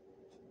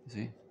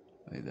 See?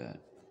 Like that.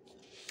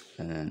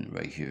 And then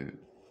right here,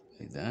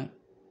 like that.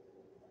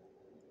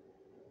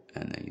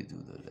 And then you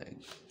do the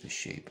leg, the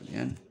shape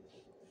again.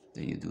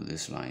 Then you do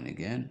this line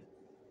again.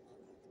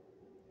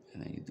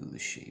 And then you do the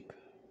shape.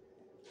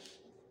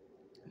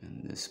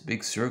 And this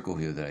big circle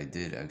here that I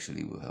did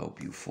actually will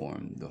help you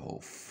form the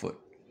whole foot.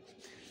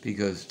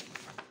 Because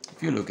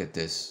if you look at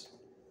this,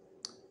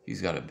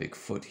 he's got a big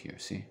foot here,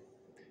 see?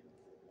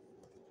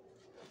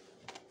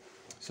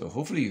 So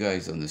hopefully you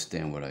guys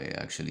understand what I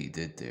actually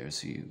did there,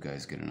 so you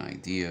guys get an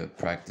idea.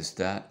 Practice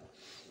that.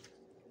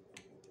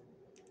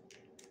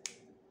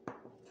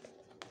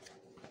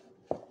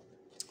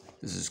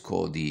 This is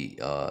called the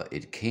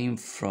It Came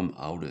From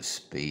Outer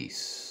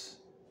Space.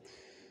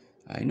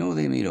 I know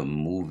they made a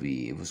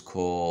movie. It was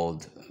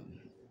called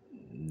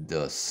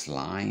The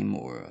Slime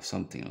or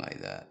something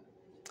like that.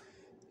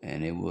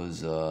 And it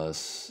was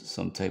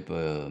some type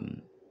of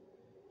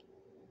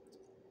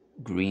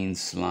green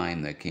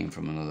slime that came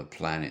from another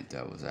planet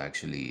that was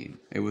actually...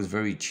 It was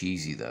very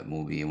cheesy, that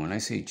movie. And when I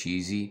say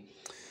cheesy,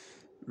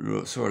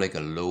 sort of like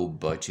a low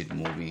budget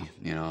movie,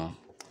 you know.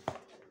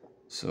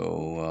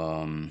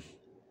 So,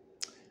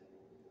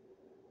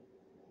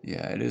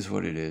 yeah, it is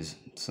what it is.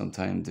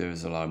 Sometimes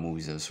there's a lot of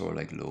movies that are sort of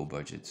like low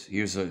budgets.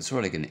 Here's sort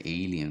of like an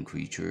alien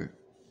creature.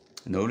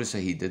 Notice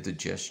that he did the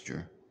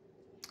gesture.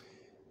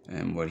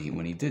 And when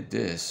he did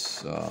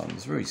this,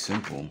 it's very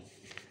simple.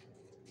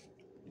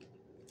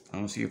 I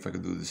don't see if I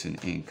could do this in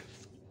ink.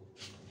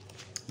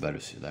 Better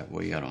see that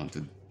way. I don't have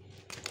to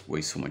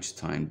waste so much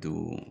time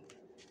do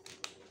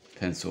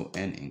pencil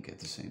and ink at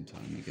the same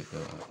time. Let me get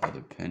the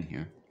other pen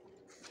here.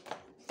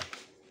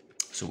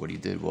 So what he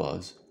did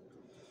was,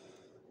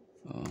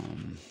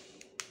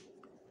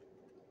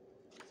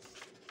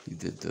 he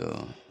did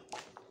the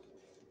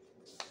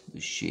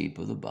shape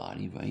of the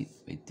body right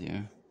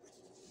there.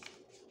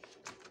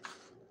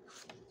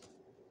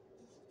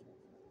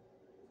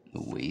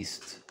 The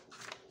waist.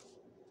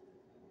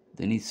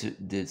 Then he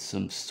did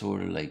some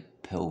sort of like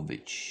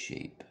pelvic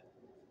shape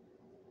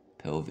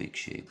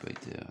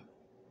right there.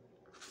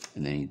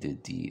 And then he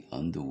did the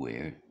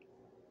underwear,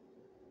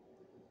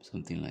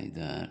 something like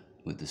that,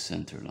 with the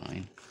center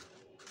line.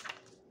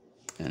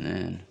 And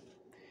then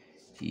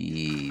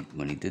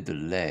when he did the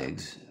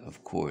legs,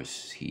 of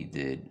course, he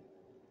did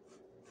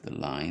the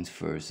lines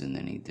first, and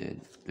then he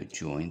did the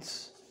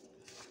joints.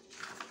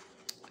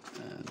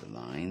 The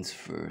lines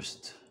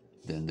first,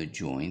 then the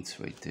joints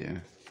right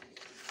there.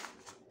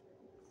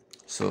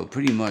 So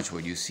pretty much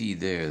what you see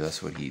there,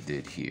 that's what he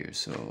did here.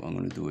 So I'm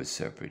going to do it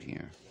separate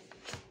here.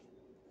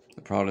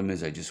 The problem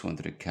is I just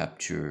wanted to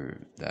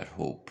capture that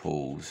whole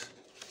pose.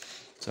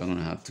 So I'm going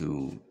to have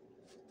to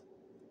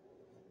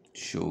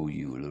show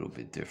you a little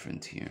bit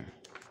different here.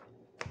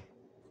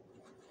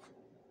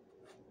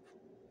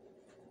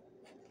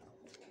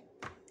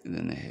 And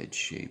then the head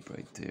shape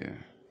right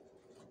there.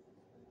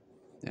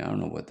 I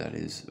don't know what that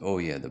is. Oh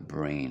yeah, the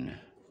brain,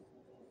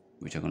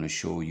 which I'm going to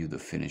show you the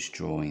finished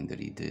drawing that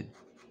he did.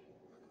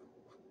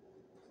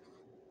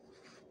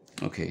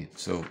 Okay,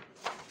 so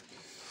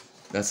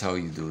that's how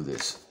you do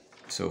this.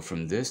 So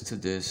from this to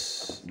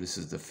this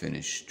is the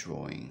finished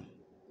drawing.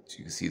 So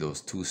you can see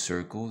those two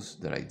circles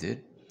that I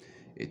did.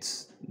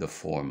 It's the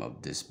form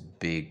of this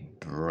big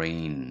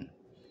brain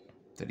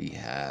that he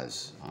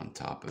has on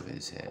top of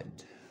his head.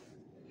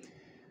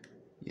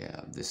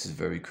 Yeah, this is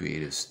very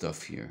creative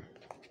stuff here.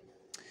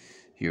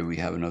 Here we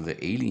have another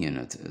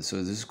alien. So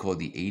this is called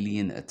the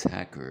alien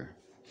attacker.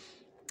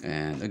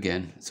 And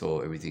again,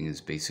 so everything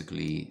is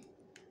basically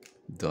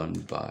done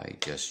by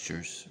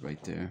gestures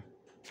right there.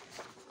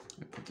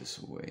 I put this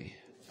away.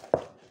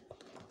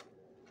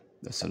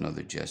 That's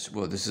another gesture.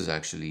 Well, this is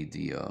actually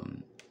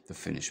the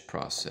finished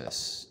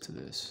process to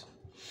this.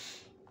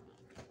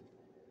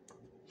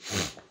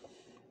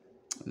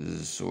 This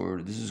is a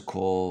sword. This is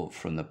called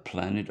From the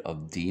Planet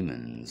of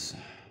Demons.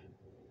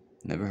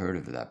 Never heard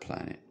of that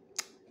planet.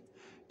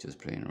 Just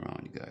playing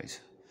around, you guys.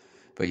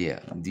 But yeah,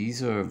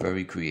 these are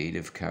very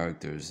creative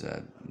characters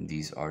that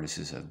these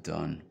artists have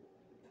done.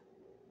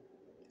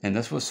 And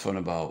that's what's fun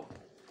about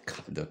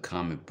the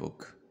comic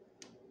book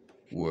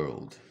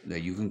world.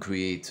 That you can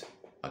create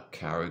a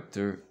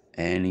character,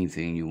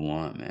 anything you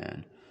want,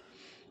 man.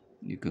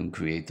 You can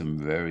create them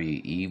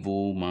very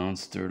evil,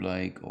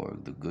 monster-like, or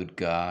the good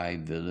guy,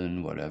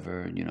 villain,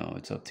 whatever. You know,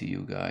 it's up to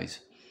you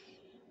guys.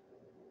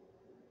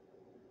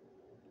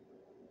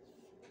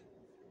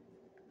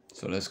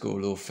 So let's go a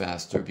little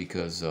faster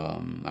because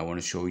I want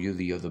to show you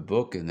the other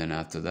book. And then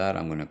after that,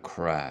 I'm going to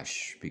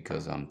crash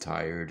because I'm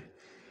tired.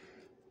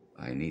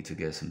 I need to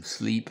get some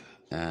sleep.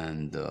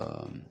 And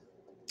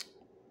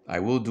I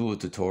will do a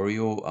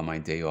tutorial on my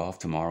day off.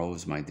 Tomorrow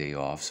is my day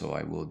off, so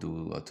I will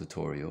do a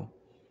tutorial.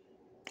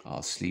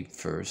 I'll sleep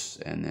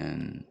first,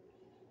 and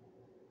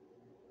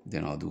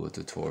then I'll do a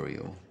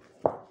tutorial.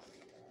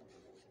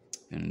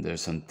 And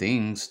there's some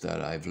things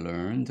that I've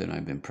learned and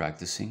I've been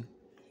practicing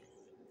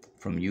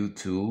from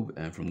YouTube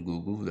and from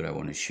Google that I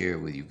want to share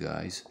with you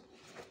guys.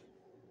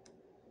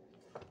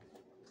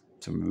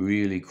 Some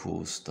really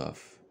cool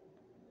stuff.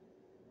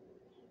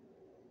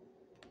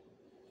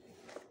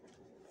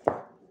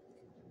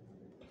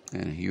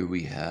 And here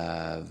we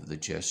have the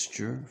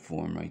gesture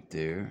form right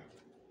there.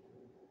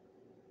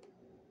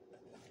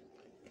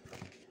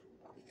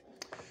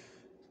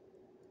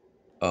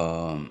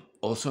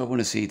 Also, I want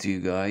to say to you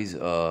guys,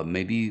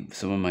 maybe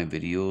some of my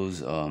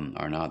videos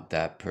are not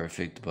that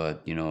perfect,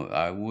 but you know,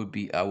 I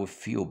would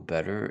feel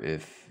better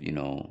if, you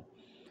know,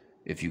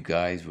 if you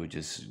guys would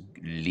just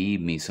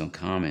leave me some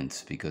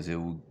comments, because it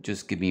would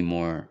just give me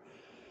more,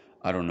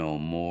 I don't know,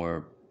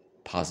 more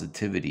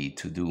positivity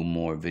to do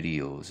more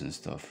videos and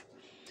stuff.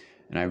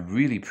 And I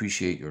really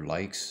appreciate your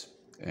likes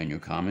and your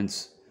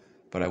comments,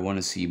 but I want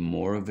to see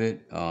more of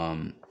it.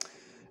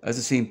 That's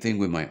the same thing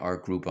with my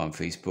art group on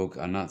Facebook.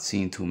 I'm not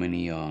seeing too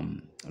many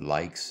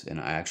likes, and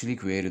I actually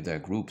created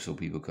that group so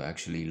people could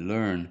actually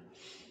learn.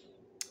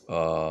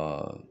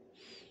 And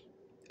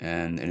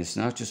it's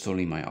not just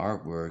only my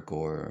artwork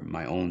or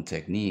my own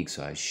techniques.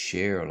 I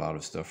share a lot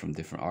of stuff from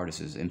different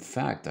artists. In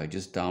fact, I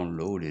just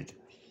downloaded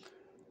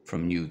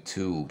from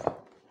YouTube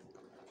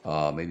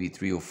maybe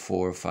 3 or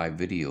 4 or 5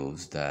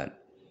 videos that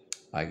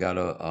I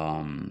gotta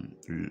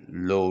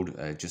load.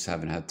 I just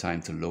haven't had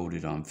time to load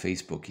it on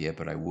Facebook yet,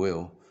 but I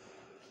will.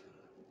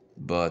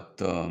 But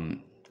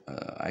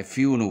I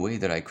feel in a way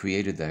that I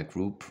created that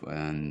group,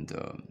 and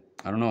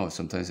I don't know,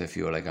 sometimes I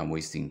feel like I'm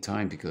wasting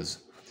time because,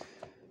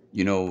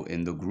 you know,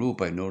 in the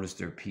group I noticed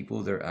there are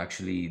people, they're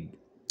actually,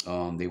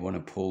 they want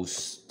to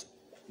post,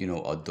 you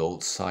know,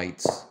 adult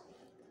sites,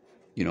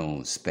 you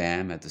know,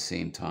 spam at the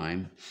same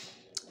time,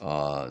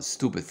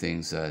 stupid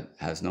things that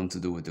has nothing to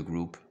do with the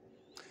group.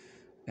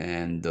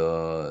 And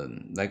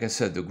like I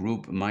said, the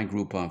group, my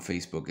group on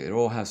Facebook, it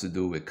all has to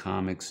do with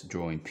comics,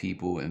 drawing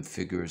people and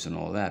figures and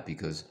all that.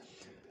 Because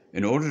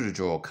in order to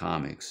draw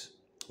comics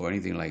or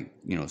anything like,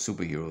 you know,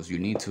 superheroes, you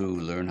need to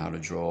learn how to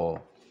draw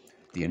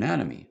the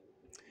anatomy.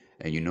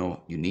 And you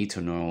know, you need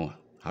to know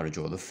how to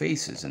draw the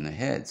faces and the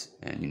heads.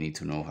 And you need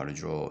to know how to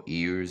draw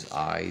ears,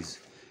 eyes,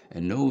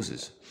 and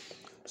noses.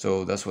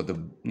 So that's what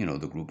the, you know,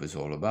 the group is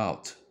all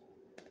about.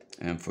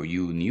 And for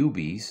you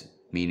newbies,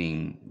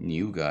 meaning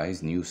new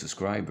guys, new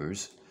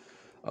subscribers,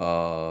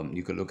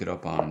 you could look it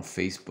up on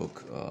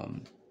Facebook.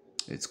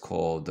 It's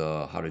called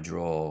How to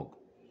Draw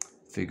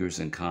Figures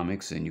and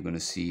Comics, and you're gonna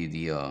see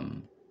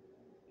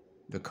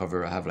the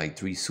cover. I have like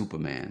 3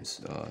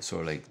 Supermans,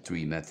 sort of like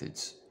 3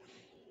 methods.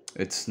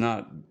 It's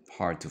not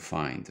hard to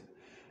find,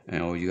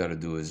 and all you got to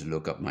do is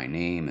look up my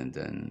name, and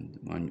then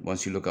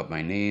once you look up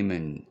my name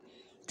and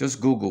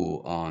just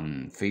Google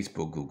on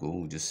Facebook,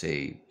 Google, just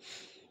say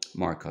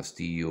Mark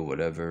Castillo,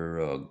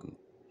 whatever,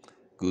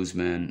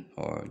 Guzman,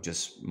 or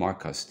just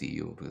Mark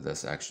Castillo, because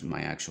that's actually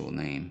my actual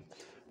name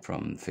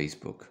from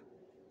Facebook.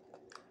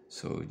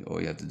 So all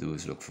you have to do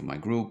is look for my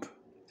group,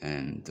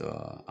 and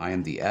I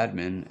am the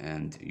admin,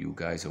 and you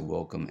guys are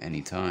welcome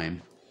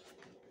anytime.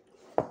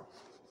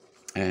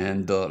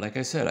 And like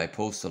I said, I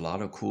post a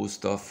lot of cool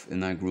stuff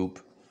in that group,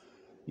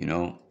 you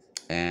know,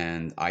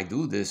 and I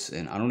do this,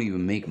 and I don't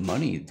even make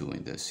money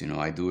doing this, you know.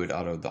 I do it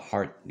out of the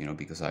heart, you know,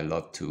 because I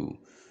love to,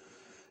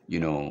 you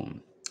know,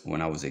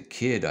 when I was a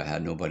kid, I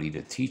had nobody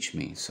to teach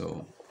me.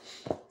 So,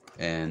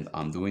 and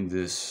I'm doing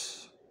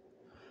this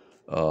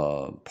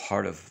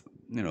part of,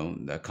 you know,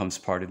 that comes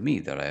part of me,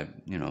 that I,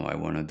 you know, I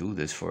want to do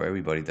this for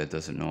everybody that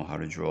doesn't know how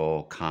to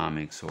draw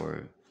comics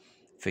or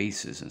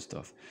faces and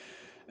stuff.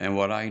 And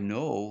what I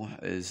know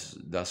is,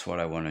 that's what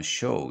I want to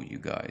show you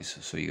guys,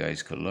 so you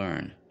guys could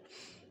learn.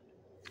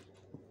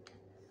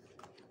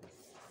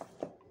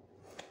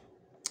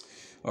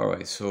 All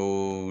right,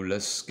 so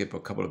let's skip a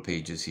couple of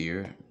pages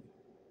here.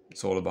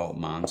 It's all about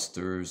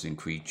monsters and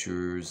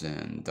creatures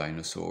and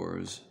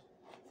dinosaurs.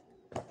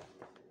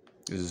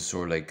 This is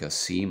sort of like a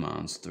sea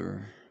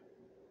monster.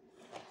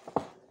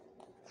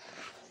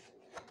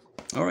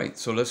 All right,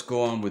 so let's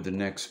go on with the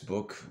next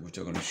book, which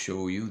I'm going to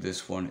show you.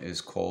 This one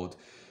is called,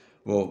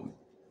 well,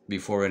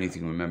 before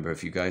anything, remember,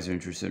 if you guys are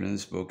interested in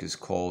this book, it's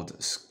called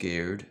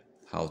Scared,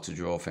 How to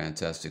Draw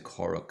Fantastic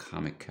Horror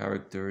Comic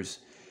Characters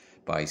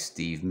by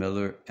Steve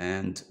Miller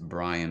and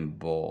Brian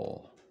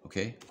Ball.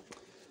 Okay?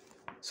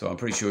 So I'm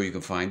pretty sure you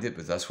can find it,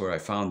 but that's where I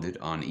found it,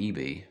 on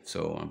eBay.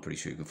 So I'm pretty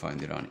sure you can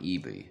find it on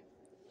eBay.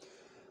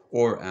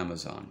 Or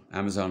Amazon.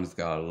 Amazon's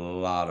got a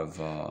lot of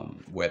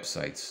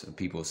websites of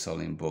people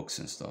selling books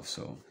and stuff.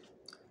 So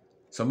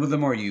some of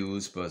them are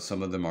used, but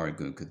some of them are in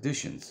good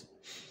conditions.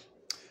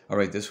 All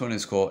right, this one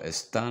is called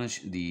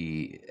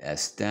The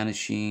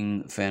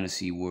Astonishing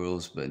Fantasy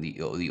Worlds, but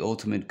the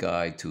Ultimate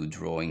Guide to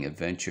Drawing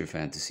Adventure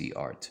Fantasy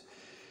Art.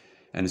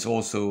 And it's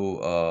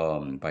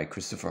also by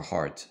Christopher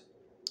Hart.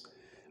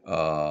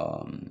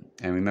 And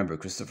remember,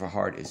 Christopher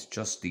Hart is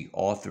just the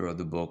author of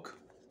the book,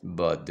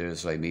 but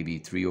there's like maybe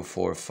 3 or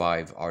 4 or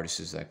 5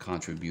 artists that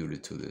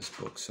contributed to this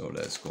book. So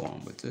let's go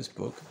on with this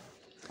book.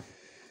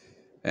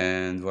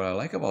 And what I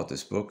like about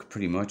this book,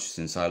 pretty much,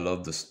 since I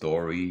love the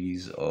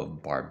stories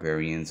of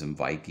barbarians and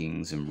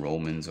Vikings and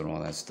Romans and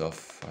all that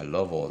stuff, I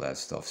love all that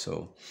stuff.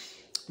 So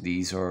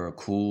these are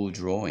cool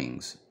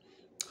drawings,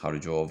 how to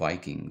draw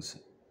Vikings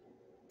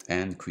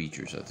and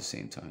creatures at the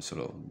same time.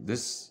 So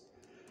this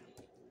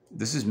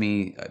is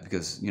me,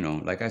 because, you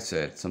know, like I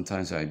said,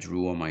 sometimes I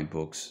drew on my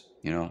books,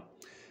 you know,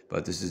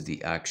 but this is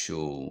the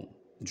actual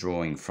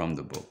drawing from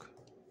the book.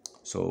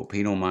 So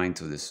pay no mind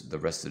to the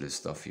rest of this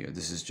stuff here.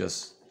 This is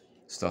just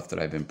stuff that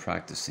I've been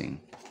practicing.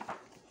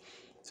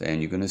 So,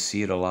 and you're going to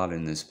see it a lot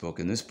in this book.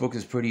 And this book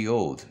is pretty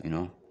old, you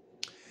know.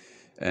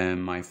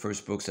 And my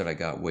first books that I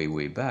got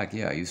way back,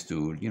 yeah, I used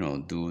to, you know,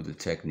 do the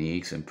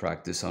techniques and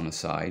practice on the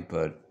side,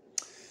 but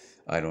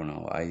I don't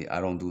know. I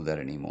don't do that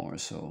anymore.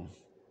 So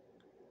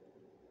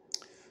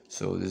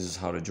this is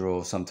how to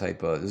draw some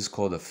type of, this is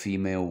called a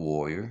female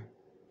warrior.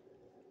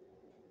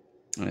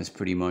 And it's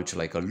pretty much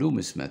like a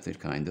Loomis method,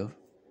 kind of.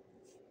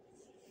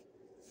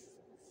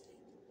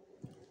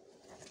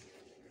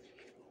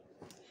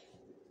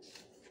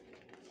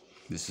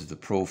 This is the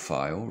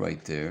profile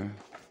right there.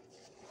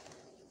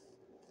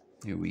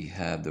 Here we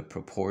have the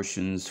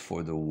proportions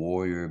for the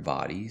warrior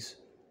bodies.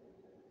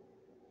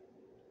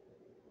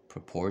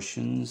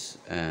 Proportions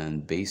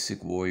and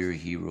basic warrior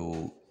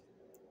hero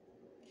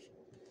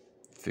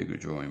figure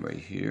drawing right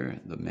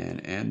here. The man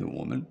and the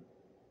woman.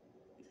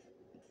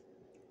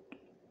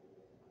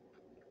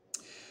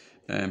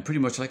 And pretty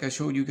much like I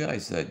showed you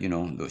guys that, you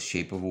know, the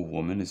shape of a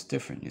woman is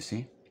different, you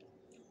see?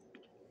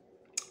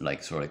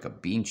 Like sort of like a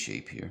bean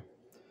shape here.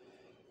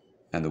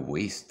 And the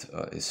waist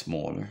is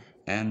smaller.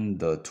 And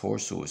the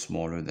torso is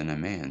smaller than a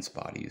man's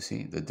body, you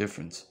see? The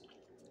difference.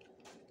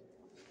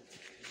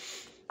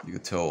 You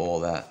can tell all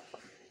that.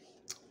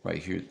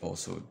 Right here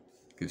also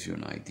gives you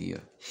an idea.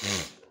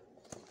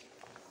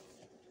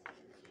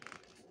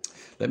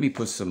 Let me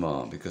put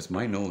some, because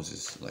my nose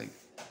is like...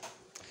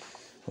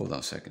 Hold on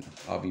a second.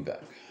 I'll be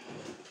back.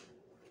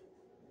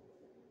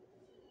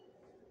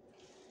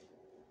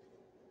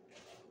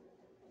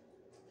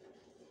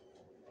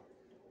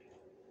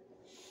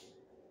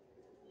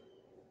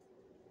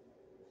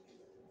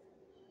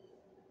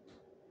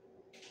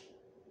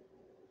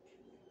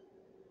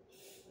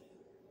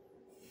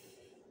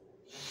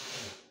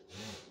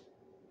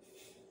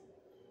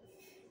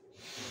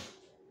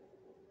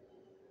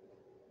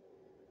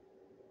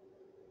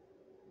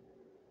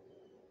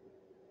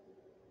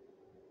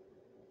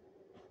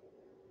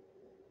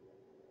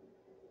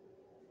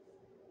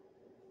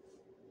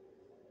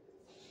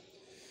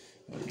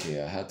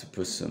 Okay, I had to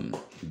put some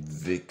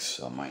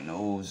Vicks on my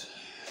nose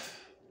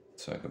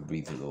so I could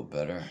breathe a little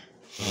better.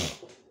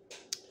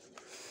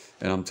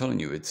 And I'm telling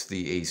you, it's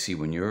the AC.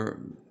 When you're,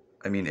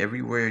 I mean,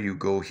 everywhere you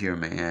go here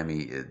in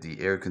Miami, the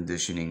air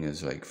conditioning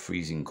is like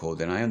freezing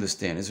cold. And I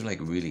understand, it's like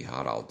really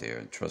hot out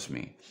there, trust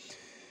me.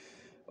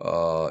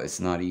 It's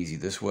not easy.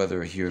 This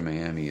weather here in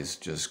Miami is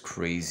just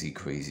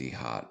crazy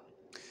hot.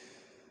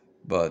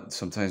 But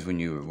sometimes when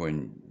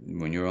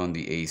you're on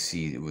the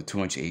AC, with too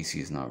much AC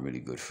is not really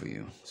good for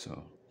you.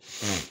 So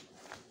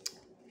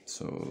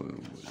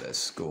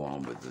let's go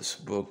on with this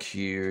book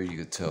here. You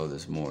could tell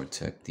there's more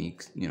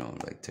techniques, you know,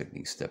 like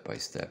technique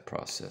step-by-step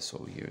process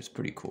over here. It's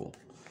pretty cool.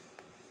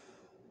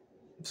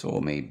 It's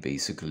all made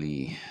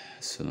basically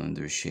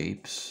cylinder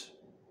shapes.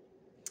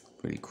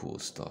 Pretty cool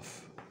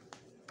stuff.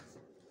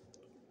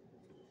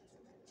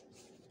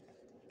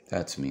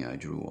 That's me, I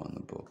drew on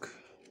the book.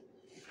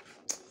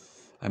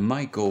 I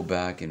might go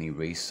back and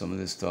erase some of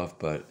this stuff,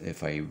 but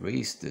if I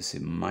erase this,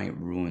 it might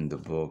ruin the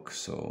book.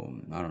 So,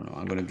 I don't know.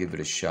 I'm going to give it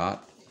a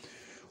shot.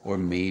 Or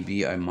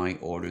maybe I might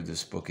order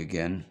this book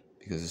again,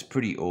 because it's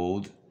pretty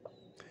old.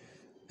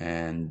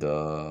 And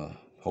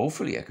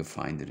hopefully I could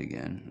find it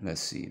again.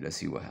 Let's see. Let's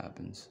see what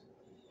happens.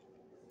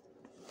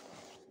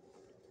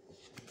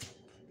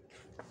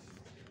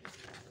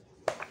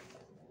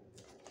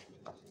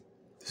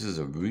 This is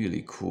a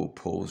really cool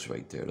pose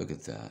right there. Look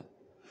at that.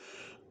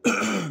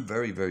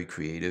 Very, very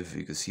creative.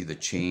 You can see the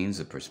chains,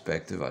 the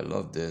perspective. I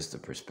love this. The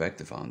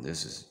perspective on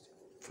this is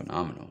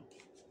phenomenal.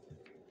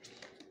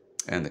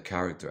 And the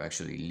character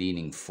actually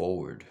leaning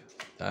forward.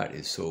 That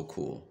is so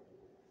cool.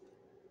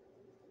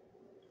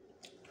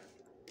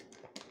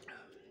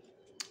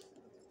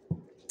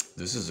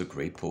 This is a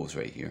great pose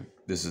right here.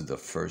 This is the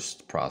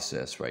first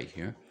process right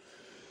here.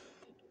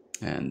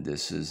 And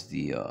this is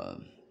the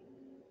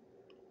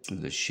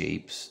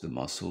shapes, the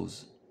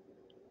muscles.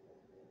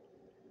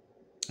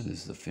 And this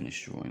is the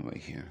finished drawing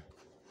right here.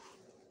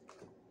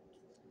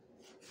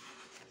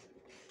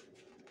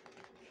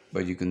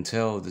 But you can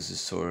tell this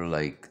is sort of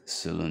like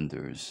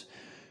cylinders.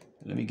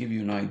 Let me give you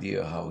an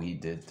idea how he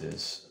did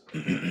this.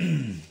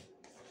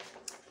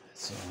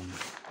 So,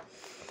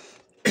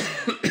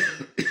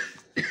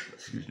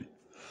 excuse me.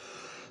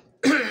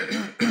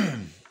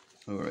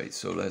 All right,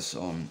 so let's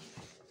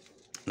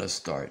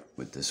start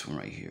with this one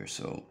right here.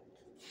 So,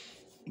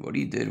 what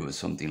he did was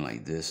something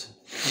like this.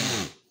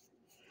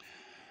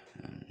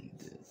 And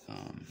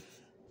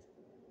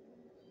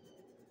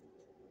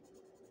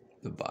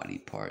the body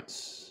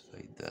parts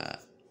like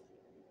that,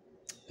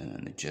 and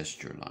then the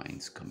gesture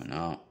lines coming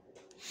out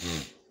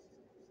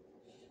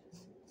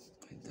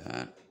like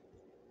that.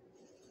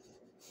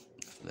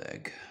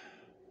 Leg,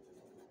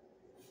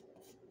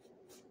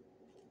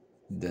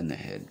 then the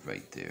head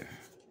right there.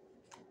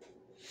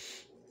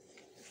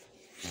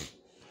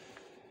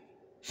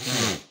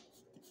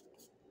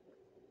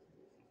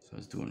 So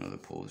let's do another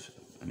pose.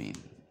 I mean,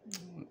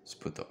 let's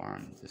put the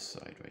arm this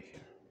side right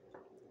here.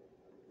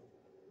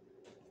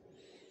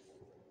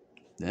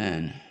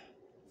 Then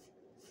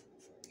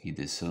he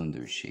did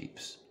cylinder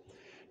shapes.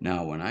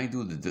 Now, when I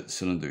do the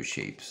cylinder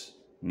shapes,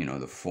 you know,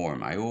 the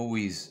form, I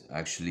always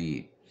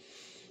actually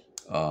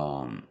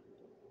draw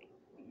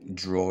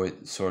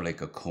it sort of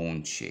like a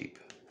cone shape,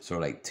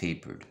 sort of like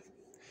tapered.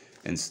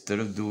 Instead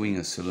of doing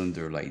a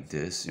cylinder like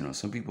this, you know,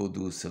 some people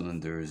do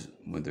cylinders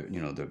with their,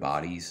 you know, their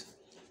bodies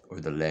or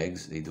the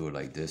legs, they do it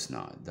like this.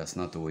 No, that's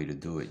not the way to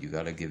do it. You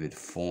got to give it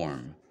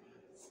form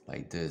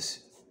like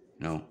this,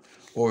 you know,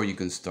 or you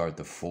can start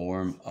the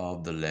form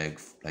of the leg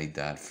like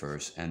that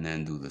first and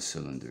then do the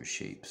cylinder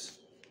shapes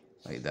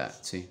like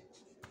that. See?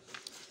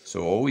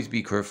 So always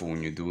be careful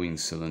when you're doing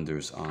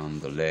cylinders on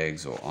the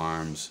legs or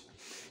arms.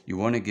 You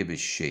want to give it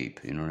shape,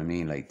 you know what I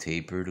mean? Like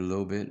tapered a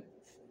little bit.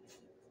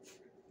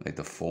 Like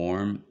the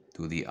form,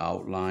 do the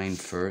outline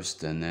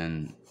first and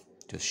then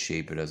just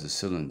shape it as a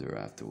cylinder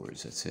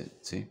afterwards. That's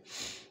it, see?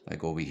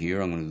 Like over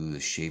here, I'm going to do the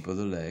shape of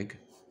the leg.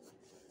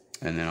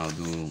 And then I'll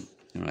do,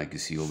 you know, like you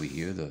see over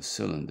here, the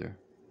cylinder.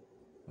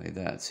 Like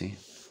that, see?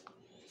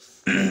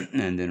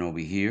 And then over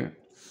here,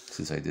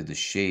 since I did the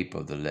shape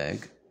of the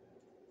leg,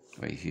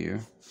 right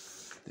here,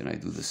 then I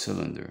do the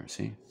cylinder,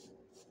 see?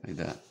 Like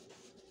that.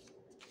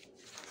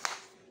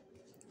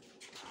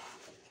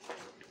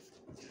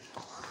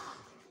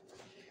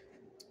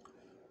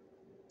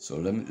 So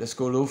let's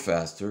go a little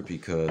faster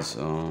because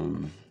I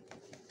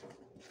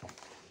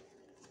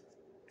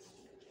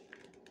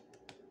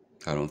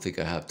don't think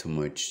I have too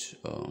much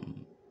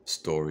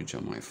storage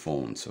on my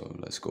phone, so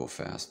let's go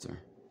faster.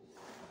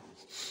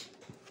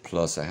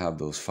 Plus I have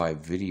those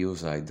 5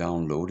 videos I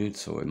downloaded,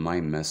 so it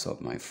might mess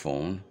up my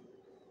phone.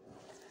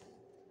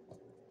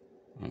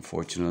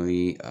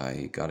 Unfortunately,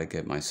 I gotta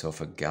get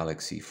myself a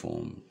Galaxy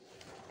phone.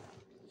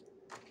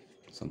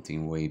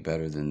 Something way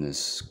better than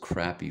this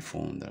crappy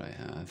phone that I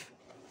have.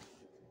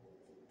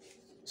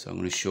 So I'm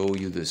going to show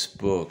you this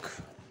book,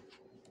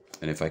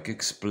 and if I could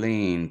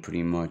explain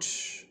pretty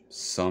much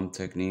some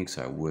techniques,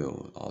 I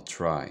will. I'll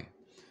try.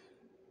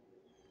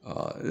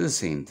 The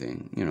same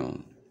thing, you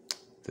know,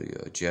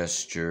 the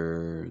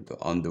gesture, the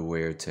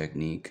underwear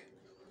technique,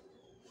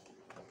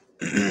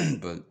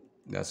 but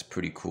that's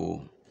pretty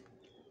cool.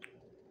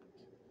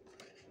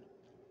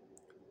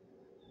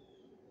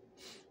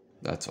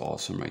 That's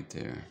awesome right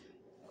there.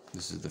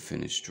 This is the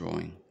finished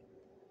drawing.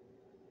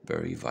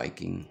 Very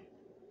Viking.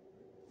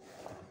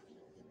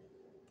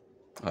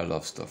 I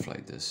love stuff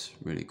like this.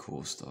 Really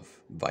cool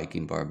stuff.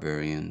 Viking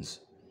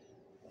barbarians.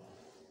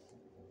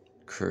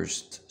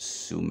 Cursed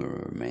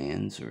Sumer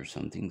mans or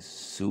something.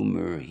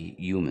 Sumer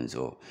humans.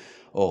 Oh,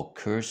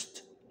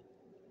 cursed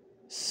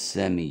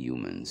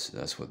semi-humans.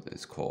 That's what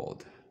it's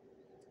called.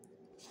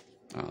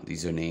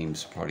 These are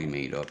names probably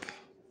made up.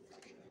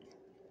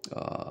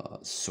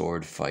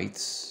 Sword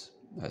fights.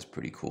 That's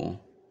pretty cool.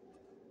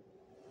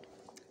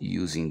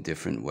 Using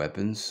different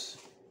weapons.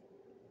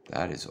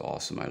 That is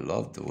awesome. I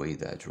love the way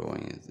that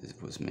drawing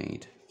was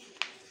made.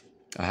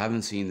 I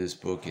haven't seen this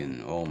book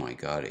in, oh my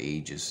God,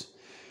 ages.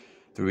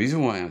 The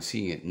reason why I'm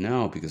seeing it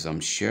now, because I'm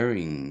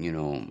sharing, you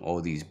know,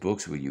 all these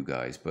books with you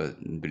guys.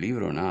 But believe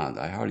it or not,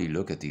 I hardly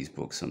look at these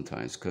books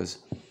sometimes because,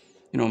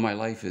 you know, my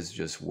life is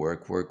just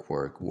work. But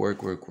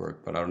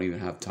I don't even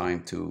have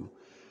time to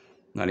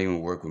not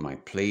even work with my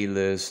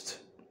playlist,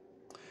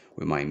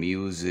 with my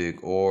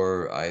music,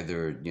 or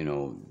either, you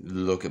know,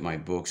 look at my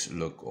books,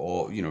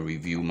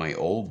 review my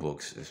old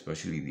books,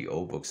 especially the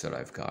old books that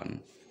I've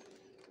gotten.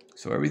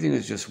 So everything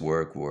is just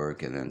work,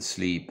 work, and then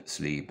sleep,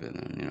 sleep, and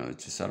then, you know,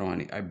 it's just,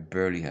 I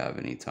barely have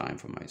any time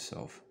for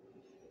myself.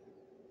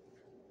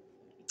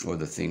 Or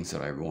the things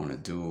that I want to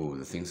do,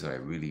 the things that I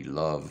really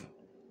love.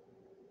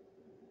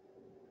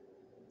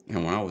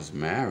 And when I was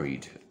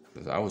married,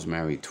 because I was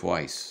married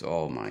twice,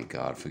 oh my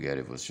God, forget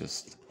it. It was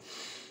just,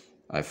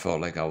 I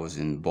felt like I was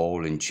in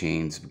ball and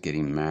chains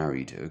getting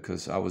married,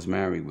 because I was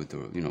married with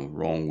the, you know,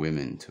 wrong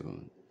women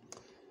too.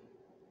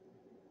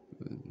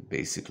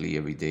 Basically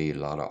every day, a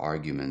lot of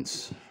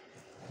arguments.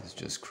 It's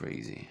just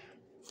crazy.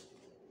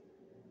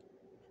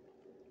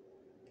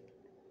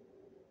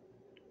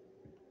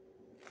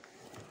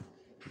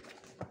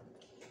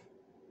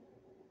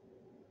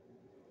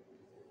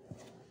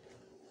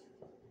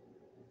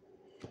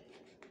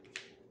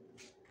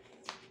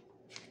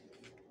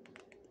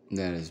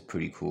 That is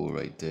pretty cool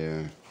right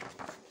there.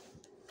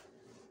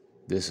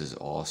 This is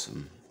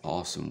awesome.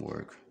 Awesome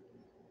work.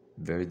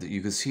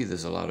 You can see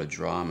there's a lot of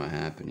drama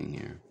happening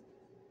here.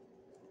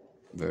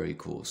 Very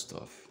cool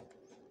stuff.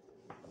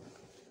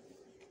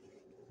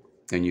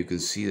 And you can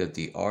see that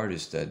the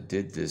artist that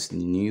did this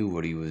knew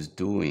what he was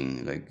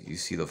doing. Like, you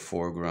see the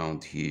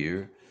foreground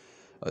here.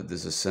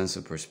 There's a sense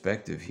of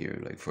perspective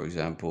here. Like, for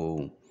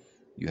example,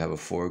 you have a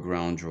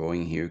foreground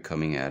drawing here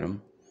coming at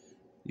him.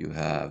 You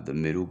have the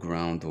middle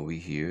ground over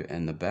here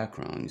and the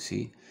background. You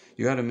see,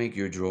 you got to make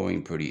your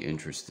drawing pretty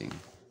interesting.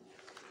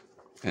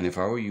 And if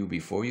I were you,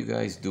 before you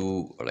guys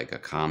do like a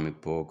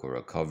comic book or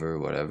a cover,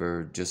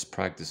 whatever, just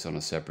practice on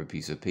a separate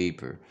piece of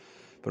paper.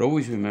 But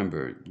always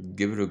remember,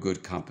 give it a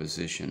good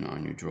composition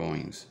on your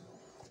drawings.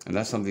 And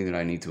that's something that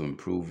I need to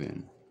improve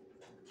in.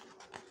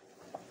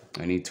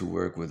 I need to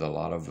work with a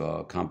lot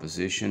of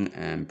composition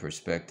and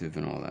perspective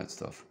and all that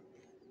stuff.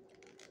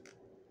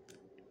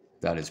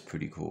 That is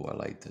pretty cool. I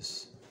like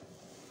this.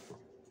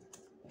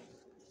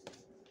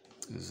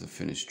 This is the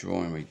finished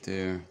drawing right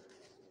there.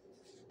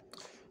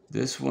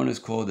 This one is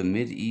called The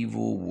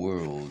Medieval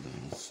World.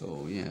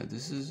 So yeah,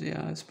 this is,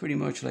 yeah, it's pretty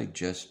much like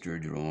gesture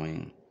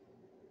drawing.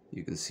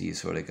 You can see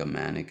it's sort of like a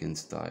mannequin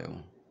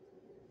style.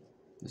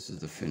 This is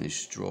the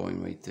finished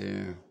drawing right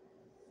there.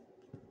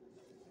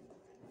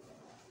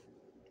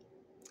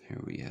 Here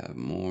we have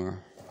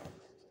more.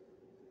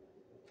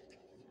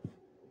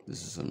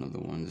 This is another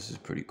one. This is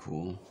pretty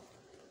cool.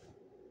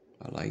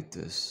 I like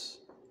this.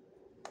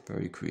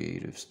 Very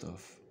creative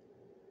stuff.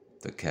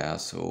 The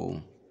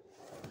castle.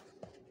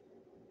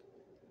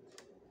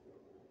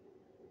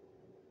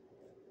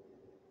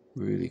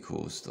 Really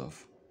cool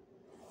stuff.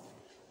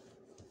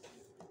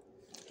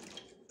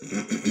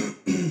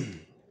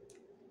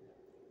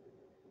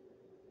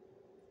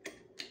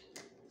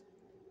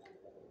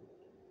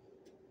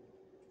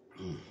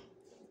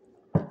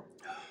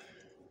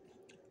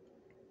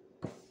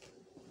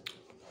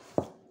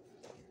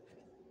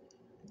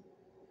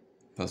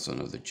 Plus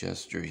another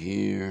gesture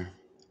here.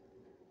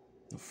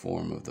 The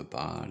form of the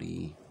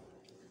body.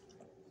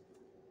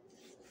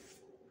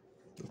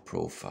 The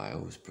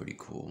profile is pretty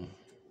cool.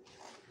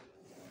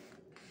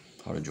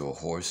 How to draw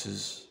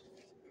horses.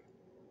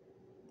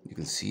 You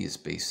can see its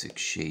basic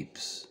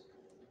shapes,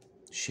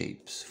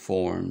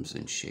 forms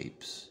and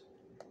shapes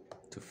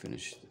to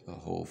finish a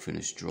whole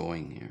finished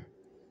drawing here.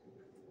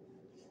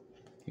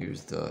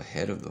 Here's the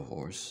head of the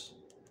horse.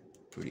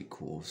 Pretty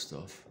cool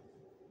stuff.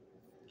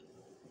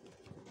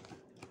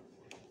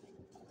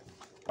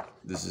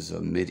 This is a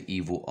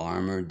medieval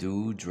armor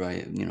dude,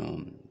 you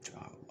know,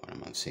 what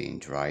am I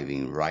saying?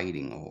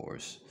 Riding a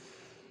horse.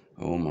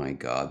 Oh my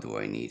God, do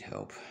I need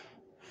help?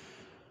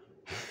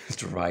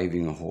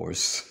 Driving a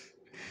horse.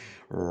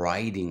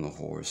 Riding a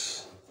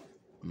horse.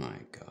 My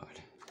God.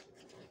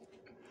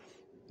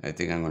 I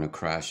think I'm gonna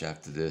crash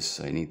after this.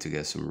 I need to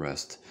get some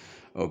rest.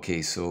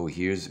 Okay, so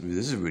this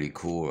is really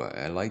cool.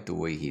 I like the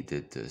way he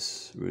did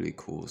this. Really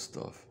cool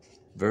stuff.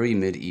 Very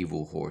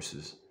medieval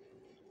horses.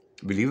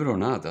 Believe it or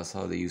not, that's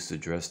how they used to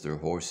dress their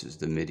horses,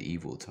 the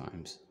medieval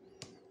times.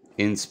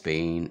 In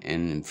Spain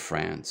and in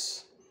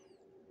France.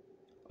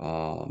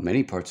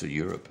 Many parts of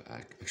Europe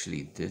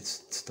actually did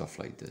stuff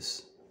like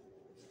this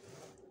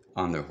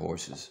on their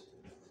horses.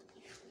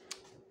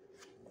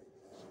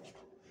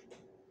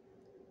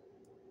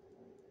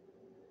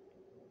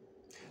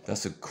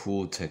 That's a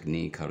cool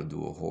technique, how to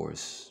do a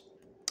horse.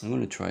 I'm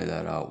going to try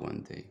that out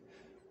one day.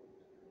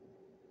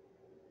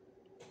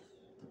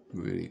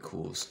 Really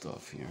cool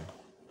stuff here.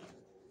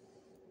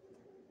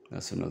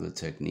 That's another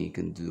technique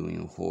in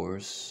doing a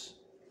horse.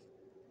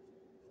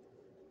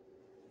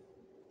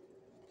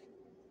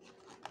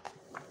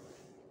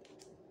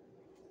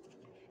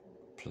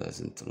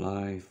 Pleasant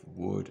life,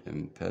 wood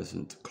and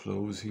peasant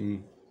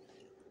clothing.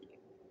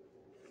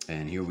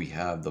 And here we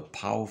have the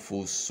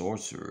powerful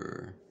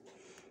sorcerer.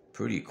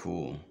 Pretty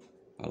cool.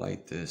 I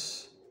like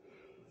this.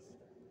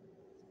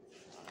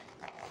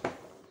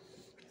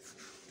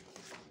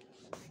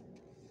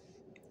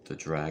 The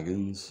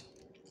dragons.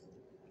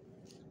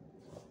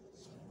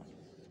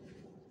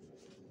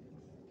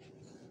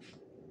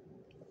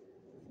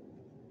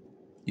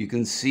 You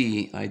can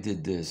see I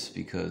did this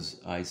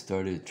because I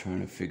started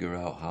trying to figure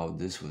out how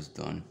this was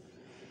done.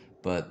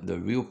 But the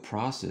real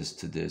process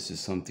to this is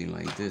something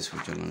like this,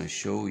 which I'm going to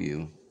show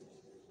you.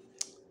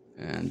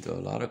 And a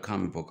lot of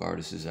comic book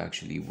artists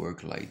actually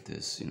work like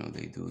this. You know,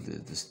 they do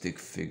the stick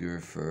figure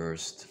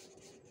first.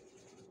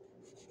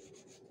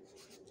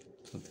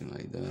 Something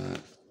like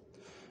that.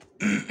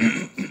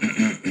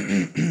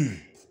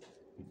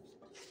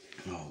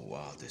 Oh,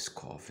 wow, this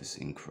cough is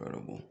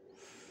incredible.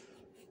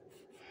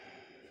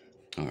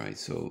 All right,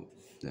 so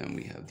then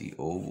we have the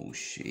oval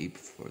shape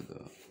for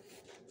the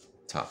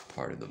top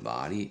part of the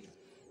body.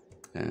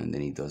 And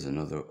then he does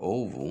another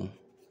oval,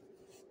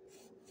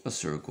 a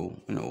circle,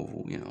 an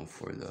oval, you know,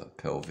 for the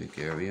pelvic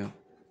area.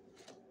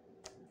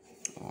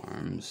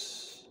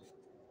 Arms,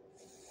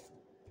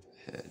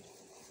 head.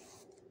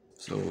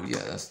 So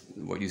yeah, that's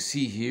what you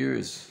see here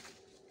is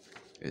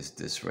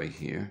this right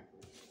here.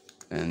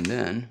 And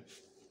then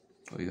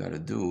all you gotta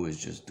do is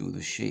just do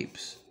the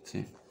shapes.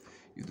 See?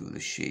 You do the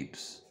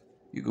shapes.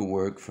 You can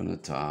work from the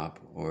top,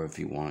 or if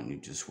you want, you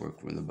just work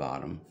from the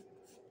bottom.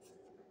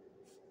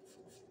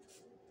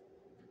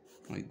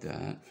 Like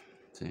that.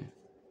 See?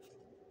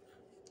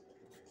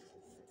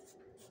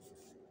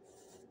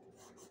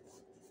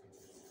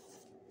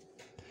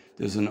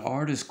 There's an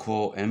artist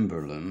called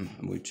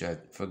Emberlin, which I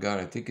forgot.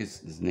 I think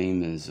his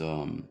name is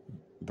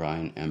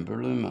Brian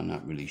Emberlin. I'm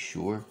not really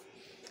sure.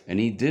 And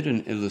he did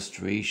an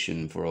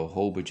illustration for a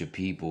whole bunch of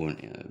people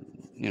in,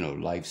 you know,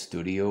 live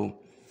studio,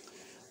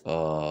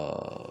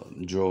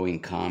 drawing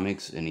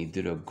comics. And he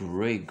did a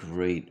great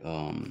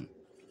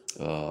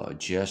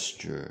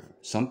gesture,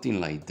 something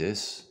like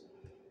this,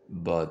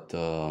 but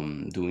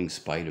doing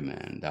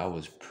Spider-Man. That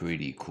was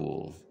pretty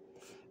cool.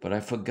 But I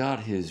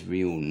forgot his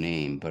real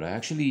name. But I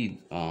actually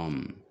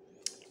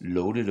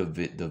loaded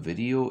the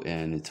video,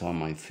 and it's on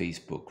my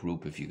Facebook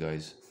group. If you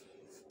guys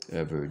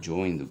ever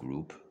join the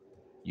group,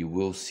 you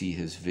will see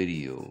his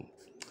video.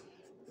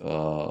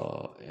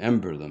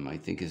 Emberlin, I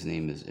think his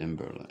name is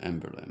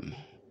Emberlin.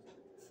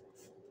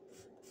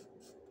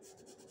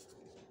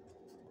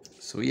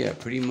 So yeah,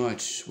 pretty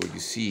much what you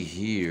see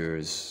here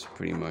is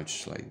pretty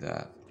much like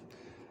that.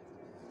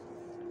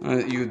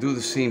 You do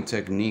the same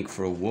technique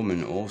for a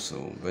woman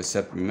also, but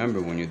except remember,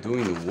 when you're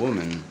doing the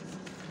woman,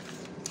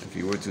 if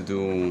you were to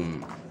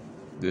do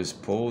this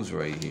pose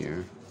right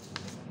here,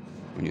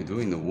 when you're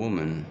doing the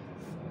woman,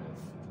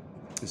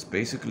 it's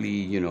basically,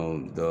 you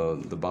know,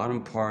 the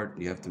bottom part,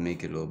 you have to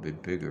make it a little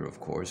bit bigger, of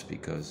course,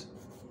 because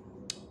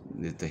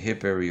the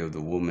hip area of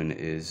the woman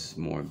is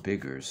more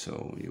bigger,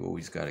 so you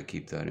always got to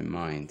keep that in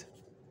mind.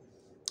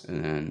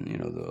 And then, you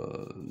know,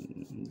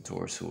 the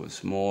torso is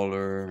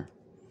smaller.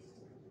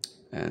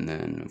 And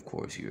then, of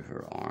course,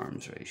 her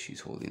arms, right? She's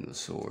holding the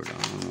sword. I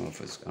don't know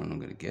if I'm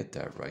going to get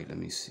that right. Let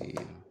me see.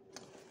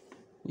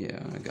 Yeah,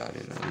 I got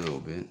it a little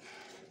bit.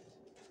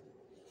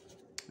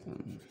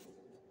 And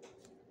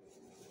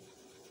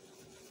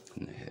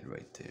the head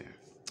right there.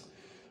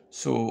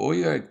 So all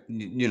you got,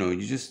 you know,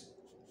 you just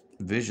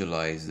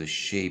visualize the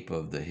shape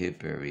of the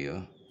hip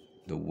area,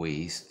 the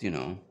waist, you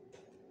know,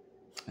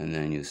 and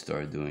then you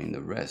start doing the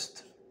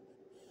rest.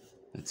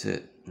 That's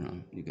it. You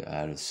know, you can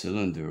add a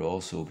cylinder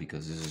also,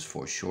 because this is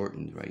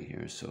foreshortened right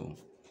here. So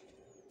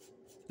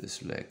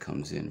this leg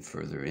comes in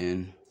further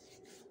in.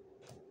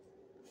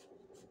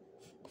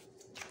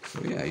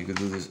 So yeah, you could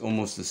do this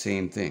almost the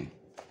same thing.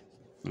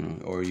 You know,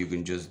 or you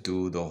can just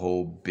do the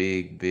whole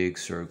big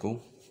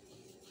circle,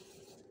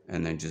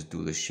 and then just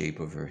do the shape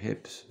of her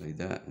hips like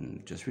that.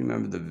 And just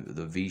remember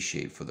the V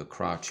shape for the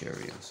crotch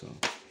area. So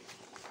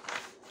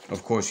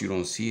of course you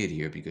don't see it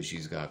here because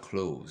she's got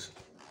clothes.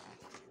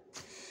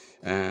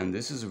 And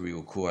this is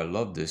real cool. I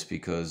love this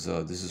because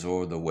this is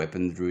all the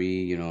weaponry,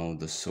 you know,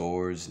 the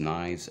swords,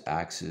 knives,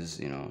 axes,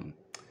 you know.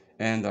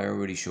 And I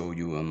already showed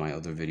you on my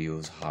other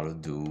videos how to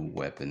do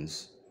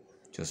weapons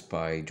just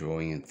by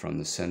drawing it from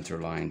the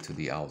center line to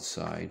the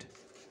outside.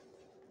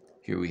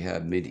 Here we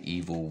have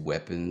medieval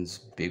weapons,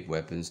 big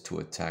weapons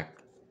to attack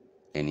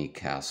any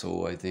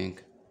castle, I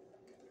think.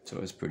 So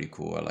it's pretty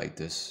cool. I like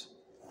this.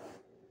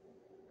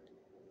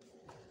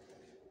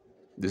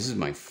 This is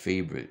my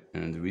favorite,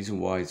 and the reason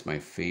why it's my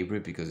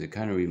favorite, because it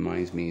kind of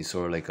reminds me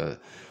sort of like a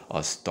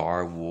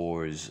Star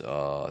Wars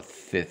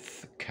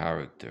fifth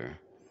character.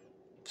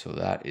 So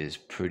that is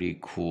pretty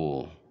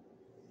cool.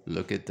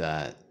 Look at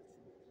that.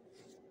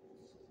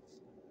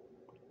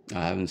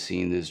 I haven't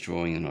seen this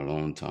drawing in a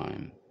long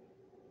time.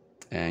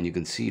 And you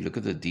can see, look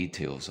at the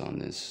details on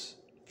this.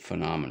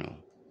 Phenomenal.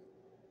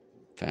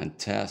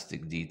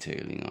 Fantastic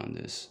detailing on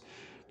this.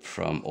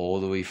 From all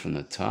the way from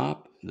the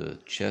top, the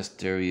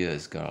chest area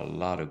has got a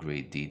lot of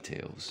great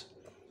details.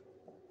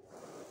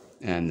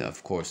 And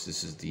of course,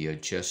 this is the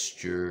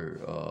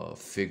gesture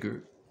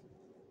figure.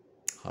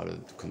 How to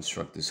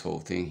construct this whole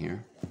thing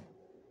here.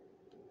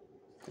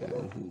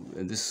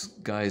 And this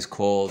guy is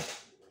called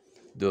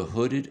the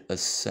Hooded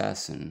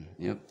Assassin.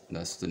 Yep,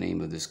 that's the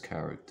name of this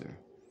character.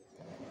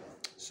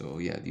 So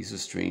yeah, these are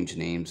strange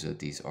names that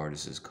these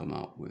artists come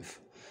out with.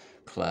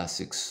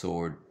 Classic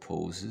sword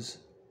poses.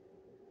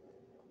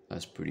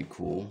 That's pretty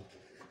cool.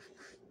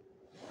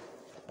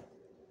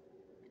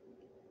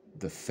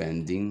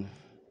 Defending.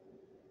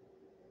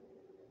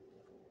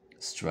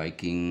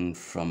 striking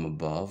from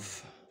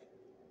above.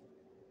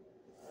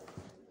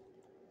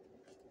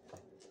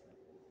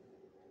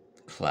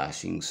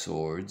 Clashing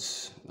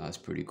swords, that's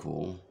pretty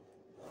cool.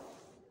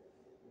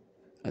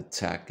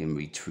 Attack and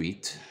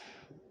retreat,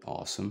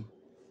 awesome.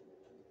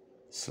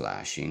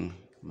 Slashing,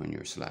 when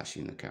you're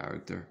slashing the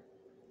character.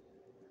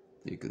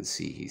 You can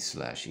see he's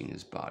slashing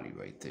his body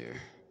right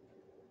there.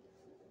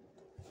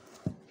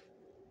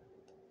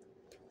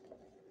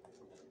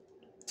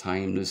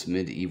 Timeless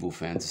medieval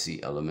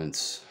fantasy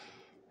elements.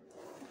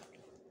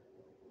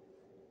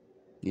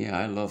 Yeah,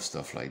 I love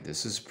stuff like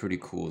this. This is pretty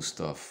cool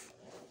stuff.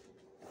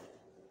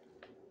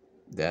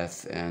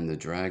 Death and the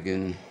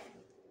Dragon.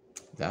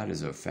 That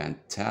is a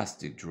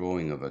fantastic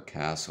drawing of a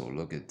castle.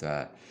 Look at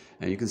that.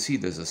 And you can see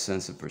there's a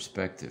sense of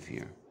perspective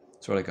here.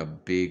 Sort of like a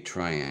big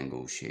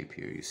triangle shape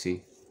here, you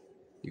see?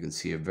 You can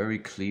see it very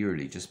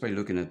clearly just by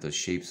looking at the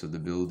shapes of the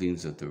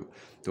buildings, at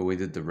the way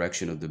the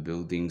direction of the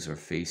buildings are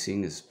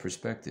facing is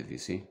perspective, you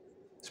see?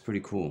 It's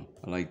pretty cool.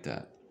 I like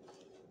that.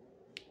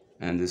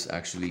 And this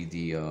actually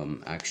the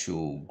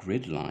actual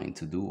grid line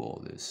to do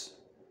all this.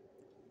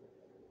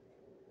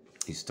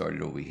 He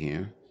started over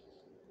here.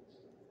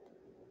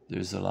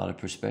 There's a lot of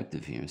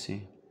perspective here,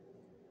 see?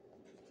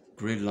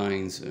 Grid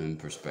lines and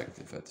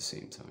perspective at the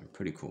same time.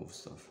 Pretty cool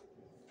stuff.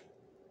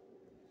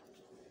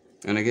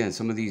 And again,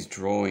 some of these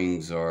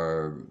drawings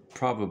are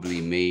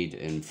probably made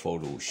in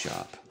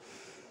Photoshop.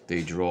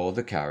 They draw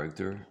the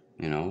character,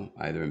 you know,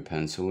 either in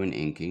pencil and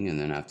inking, and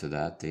then after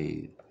that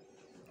they,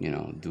 you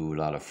know, do a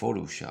lot of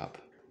Photoshop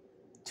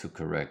to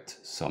correct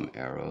some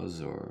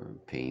errors or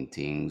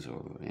paintings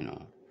or, you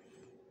know,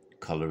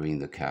 coloring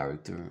the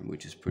character,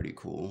 which is pretty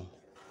cool.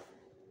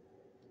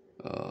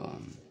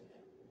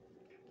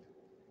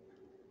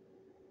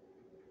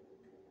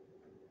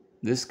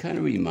 This kind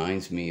of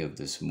reminds me of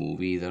this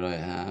movie that I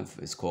have.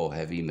 It's called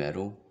Heavy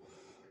Metal.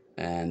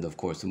 And of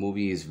course, the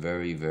movie is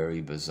very,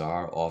 very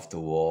bizarre, off the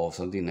wall,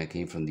 something that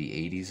came from the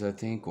 80s, I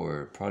think,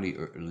 or probably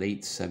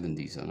late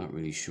 70s. I'm not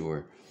really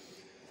sure.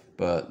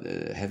 But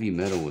Heavy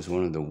Metal was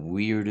one of the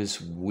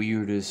weirdest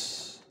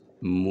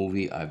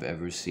movie I've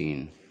ever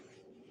seen.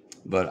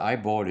 But I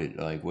bought it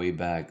like way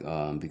back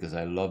because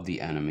I love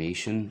the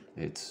animation.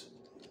 It's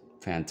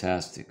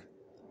fantastic.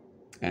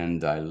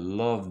 And I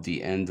love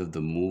the end of the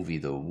movie,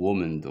 the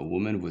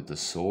woman with the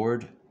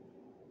sword.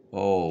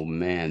 Oh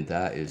man,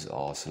 that is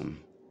awesome.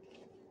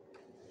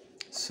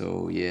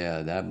 So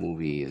yeah, that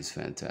movie is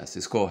fantastic.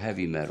 It's called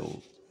Heavy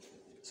Metal.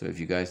 So if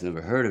you guys never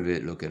heard of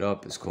it, look it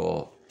up. It's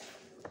called,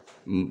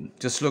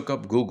 just look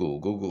up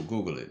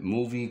Google it.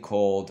 Movie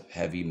called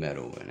Heavy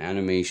Metal, an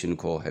animation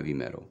called Heavy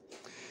Metal.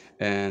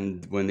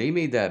 And when they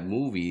made that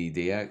movie,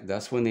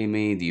 that's when they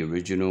made the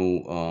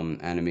original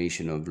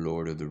animation of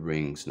Lord of the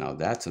Rings. Now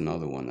that's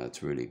another one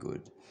that's really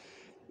good.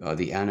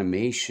 The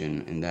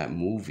animation in that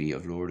movie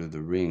of Lord of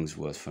the Rings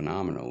was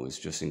phenomenal. It's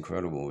just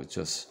incredible. It's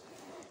just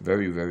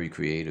very, very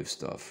creative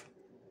stuff.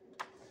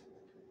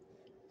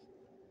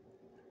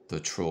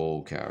 The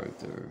troll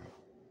character.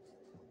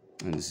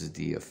 And this is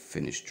the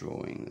finished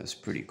drawing. That's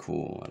pretty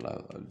cool.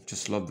 I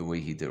just love the way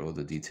he did all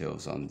the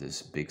details on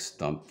this big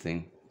stump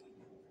thing.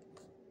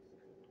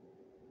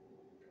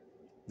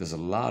 There's a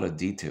lot of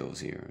details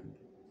here.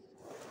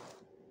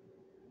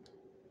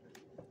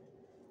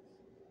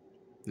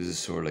 This is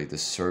sort of like the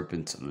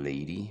serpent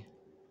lady.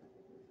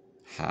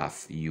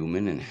 Half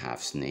human and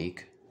half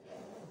snake.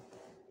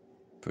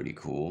 Pretty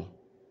cool.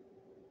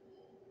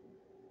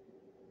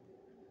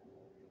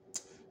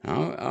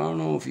 Now, I don't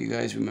know if you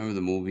guys remember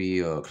the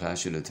movie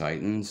Clash of the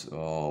Titans.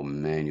 Oh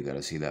man, you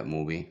gotta see that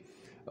movie.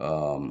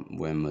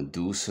 When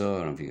Medusa, I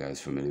don't know if you guys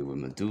are familiar with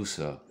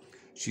Medusa.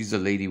 She's the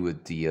lady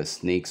with the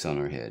snakes on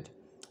her head.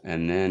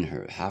 And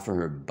then half of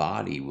her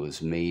body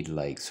was made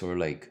like sort of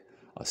like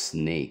a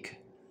snake.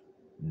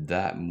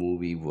 That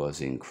movie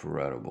was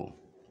incredible.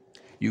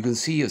 You can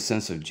see a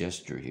sense of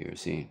gesture here.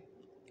 See,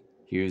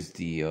 here's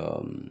the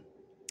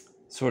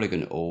sort of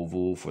like an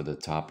oval for the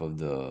top of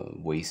the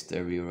waist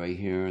area right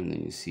here, and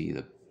then you see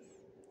the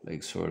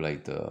like sort of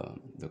like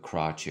the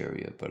crotch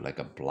area, but like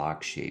a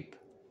block shape.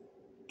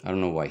 I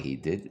don't know why he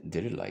did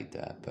it like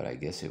that, but I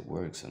guess it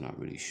works. I'm not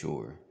really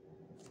sure.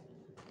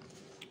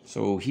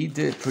 So he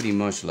did pretty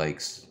much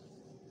like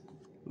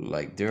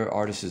their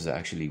artists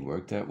actually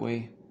work that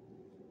way.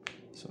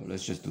 So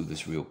let's just do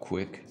this real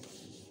quick.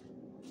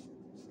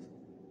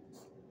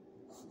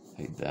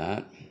 Like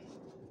that.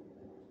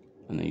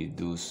 And then you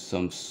do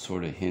some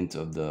sort of hint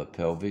of the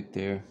pelvic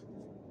there.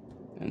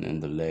 And then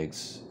the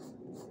legs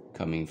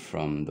coming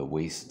from the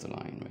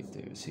waistline right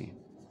there, see?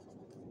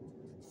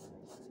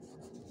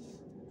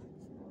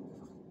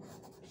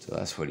 So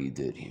that's what he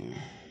did here.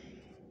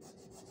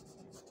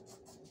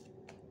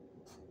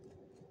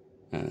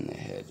 And the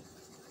head.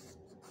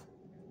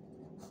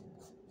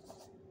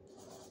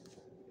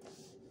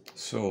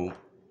 So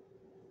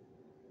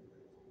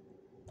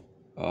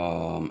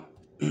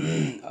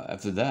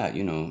after that,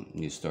 you know,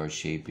 you start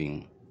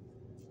shaping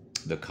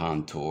the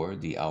contour,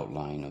 the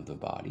outline of the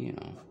body, you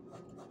know.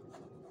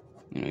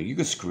 You know, you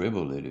could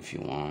scribble it if you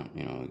want,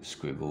 you know,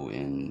 scribble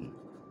in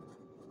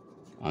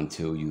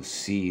until you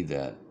see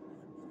that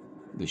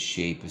the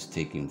shape is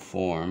taking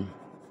form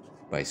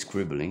by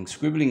scribbling.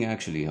 Scribbling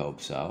actually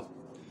helps out.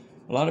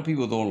 A lot of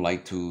people don't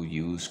like to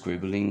use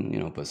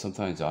scribbling, but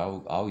sometimes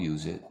I'll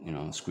use it,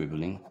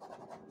 scribbling.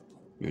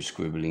 You're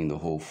scribbling the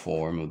whole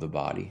form of the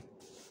body.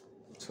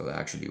 So that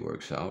actually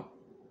works out.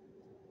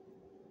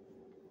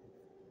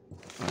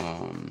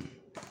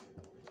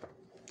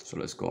 So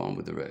let's go on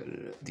with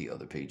the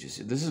other pages.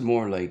 This is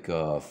more like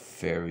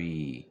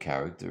fairy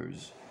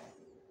characters.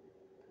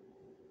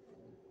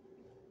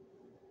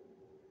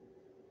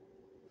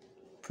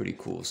 Pretty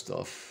cool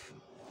stuff.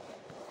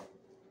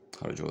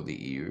 How to draw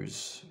the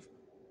ears.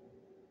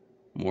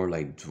 More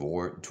like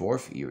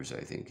dwarf ears,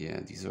 I think. Yeah,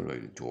 these are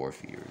like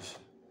dwarf ears.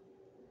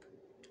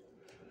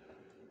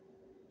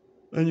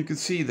 And you can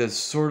see that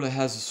sort of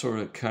has a sort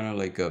of kind of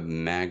like a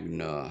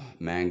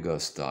manga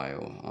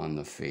style on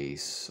the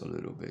face, a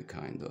little bit,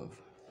 kind of.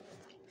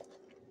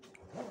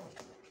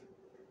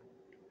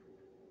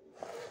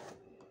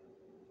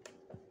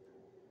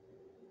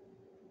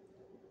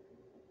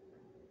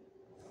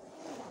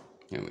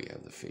 And we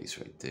have the face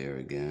right there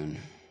again.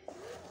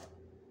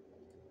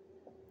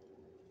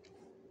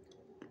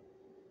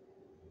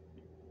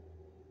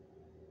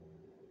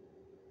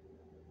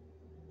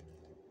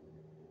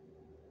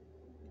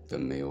 The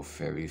male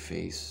fairy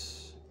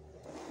face.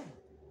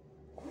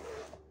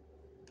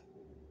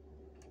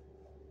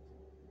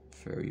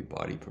 Fairy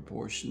body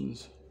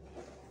proportions.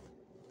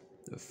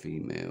 The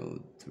female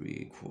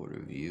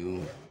 3/4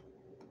 view.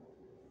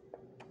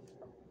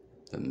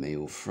 The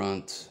male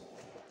front.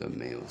 The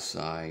male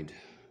side.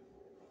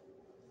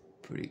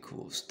 Pretty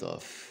cool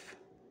stuff.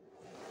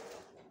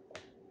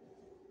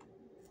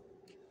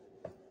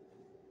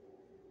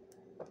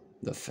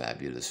 The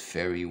fabulous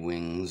fairy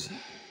wings.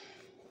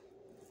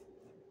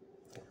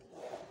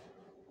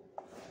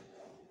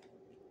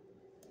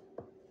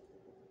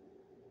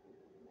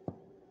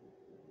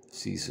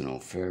 Seasonal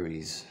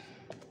fairies.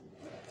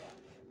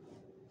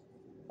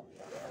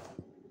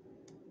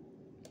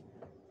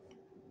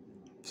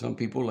 Some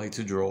people like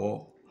to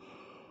draw.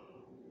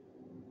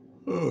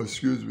 Oh,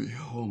 excuse me.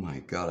 Oh my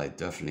God, I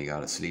definitely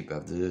gotta sleep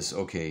after this.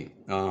 Okay,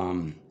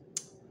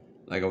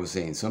 like I was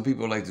saying, some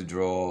people like to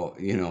draw,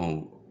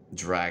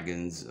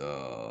 dragons,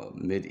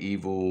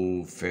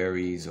 medieval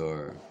fairies,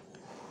 or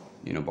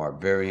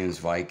barbarians,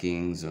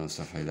 Vikings,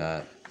 stuff like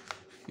that.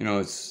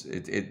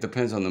 It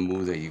depends on the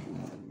mood that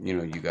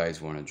you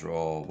guys want to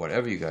draw,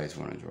 whatever you guys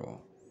want to draw.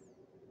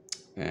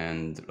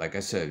 And like I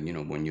said,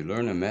 when you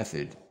learn a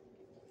method,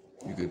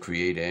 you could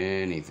create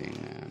anything,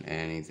 man,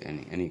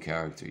 any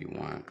character you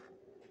want.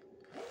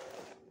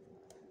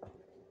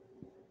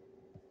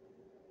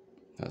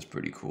 That's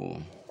pretty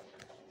cool.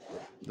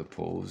 The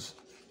pose.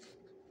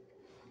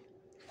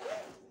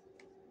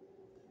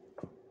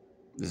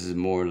 This is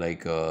more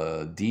like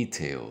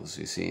details.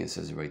 You see, it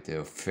says right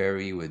there,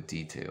 fairy with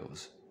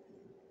details.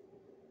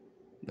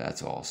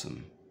 That's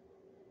awesome.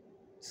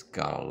 It's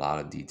got a lot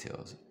of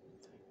details.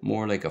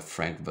 More like a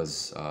Frank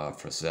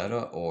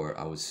Frazetta, or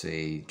I would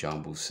say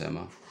John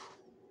Buscema.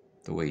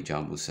 The way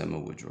John Buscema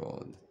would draw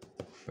it.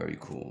 Very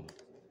cool.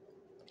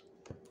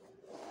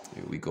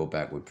 Here we go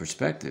back with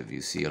perspective.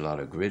 You see a lot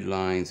of grid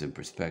lines and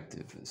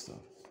perspective and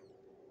stuff.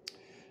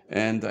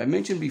 And I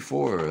mentioned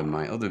before in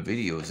my other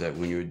videos that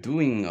when you're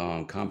doing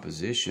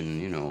composition,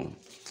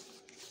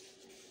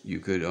 you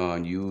could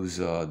use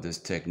this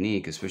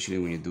technique, especially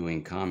when you're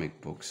doing comic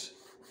books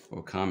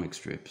or comic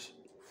strips.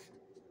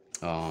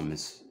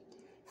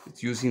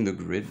 It's using the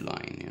grid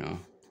line,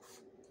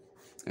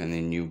 and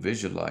then you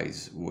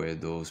visualize where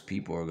those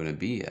people are going to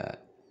be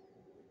at.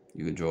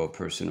 You can draw a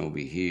person over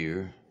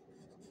here,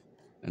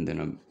 and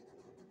then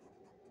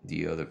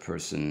the other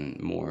person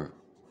more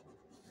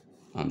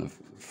on the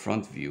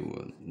front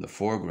view, the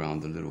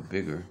foreground a little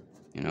bigger.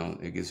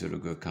 It gives it a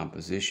good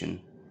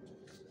composition.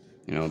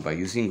 By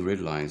using grid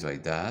lines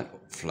like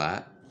that,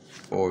 flat,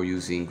 or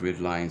using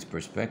grid lines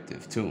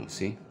perspective too.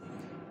 See,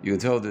 you can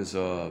tell there's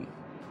a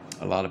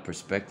lot of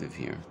perspective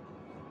here.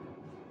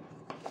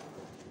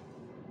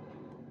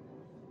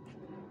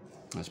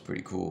 That's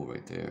pretty cool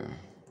right there.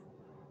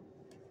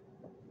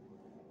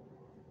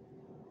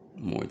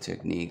 More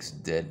techniques.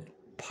 Dead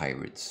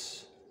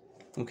pirates.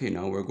 Okay,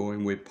 now we're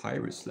going with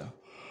pirates now.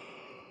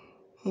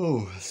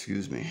 Oh,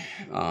 excuse me.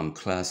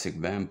 Classic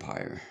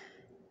vampire.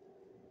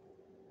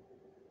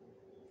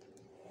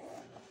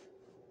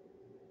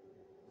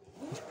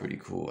 That's pretty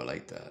cool. I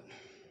like that.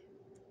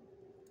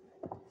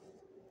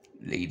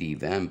 Lady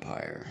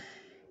vampire.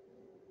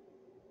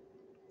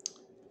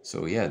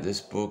 So yeah,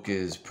 this book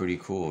is pretty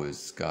cool.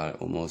 It's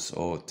got almost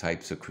all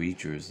types of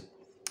creatures.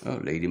 Oh,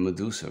 Lady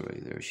Medusa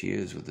right there. She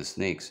is with the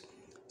snakes.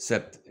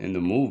 Except in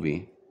the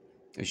movie,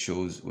 it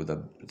shows with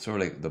a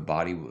sort of like the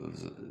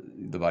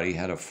body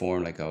had a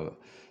form like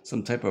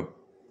some type of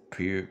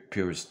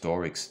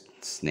prehistoric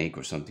snake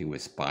or something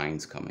with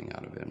spines coming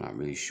out of it. I'm not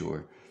really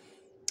sure,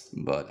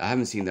 but I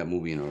haven't seen that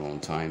movie in a long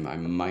time. I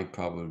might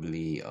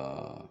probably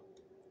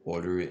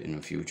order it in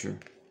the future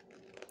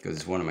because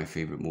it's one of my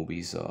favorite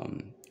movies.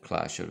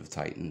 Clash of the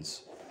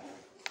Titans.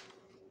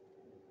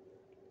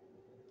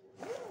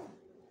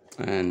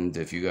 And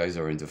if you guys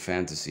are into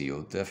fantasy,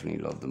 you'll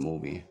definitely love the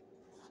movie.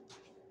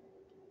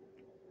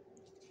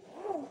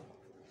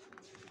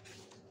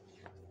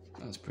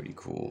 That's pretty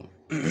cool.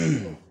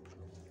 And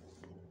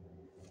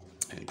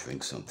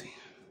drink something.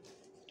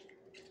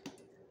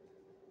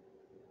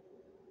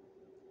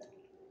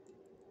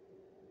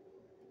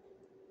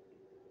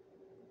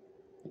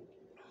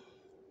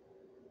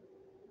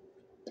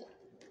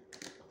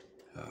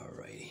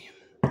 Alrighty.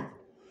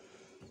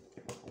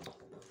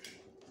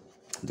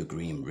 The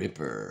Green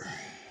Ripper.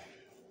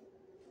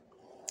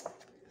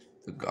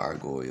 The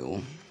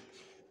Gargoyle.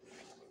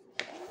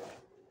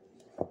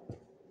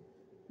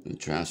 The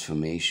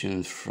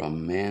transformations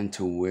from man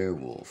to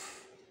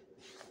werewolf.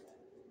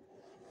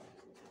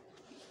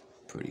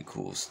 Pretty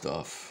cool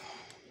stuff.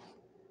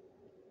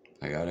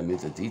 I gotta admit,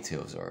 the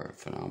details are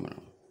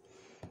phenomenal.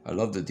 I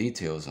love the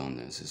details on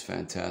this. It's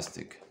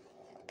fantastic.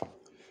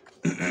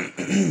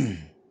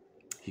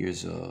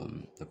 Here's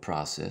the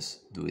process,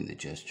 doing the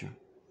gesture.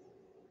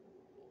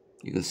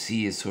 You can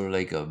see it's sort of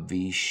like a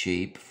V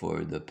shape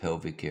for the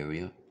pelvic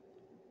area.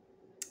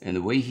 And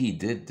the way he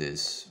did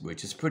this,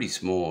 which is pretty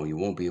small, you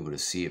won't be able to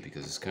see it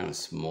because it's kind of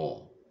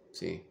small,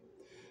 see?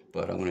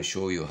 But I'm going to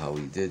show you how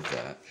he did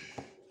that.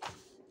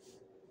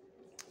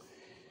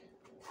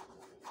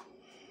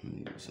 Let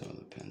me use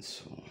another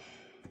pencil.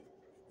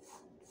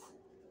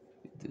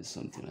 He did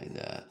something like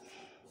that.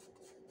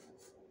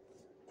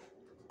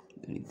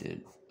 Then he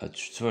did a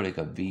sort of like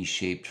a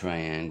V-shaped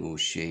triangle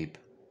shape.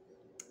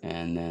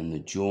 And then the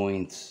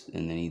joints,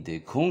 and then he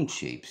did cone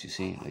shapes, you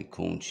see? Like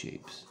cone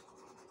shapes.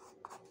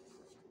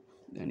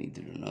 Then he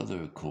did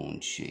another cone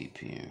shape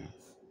here.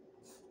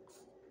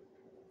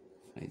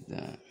 Like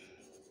that.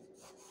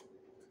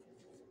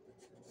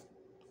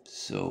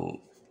 So,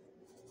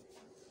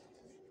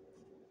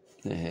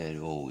 the head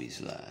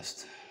always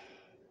lasts.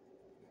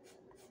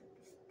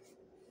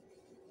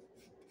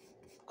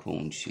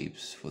 Cone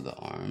shapes for the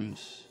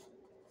arms.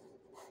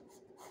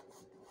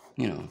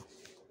 You know,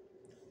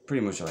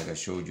 pretty much like I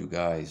showed you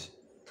guys,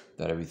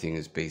 that everything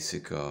is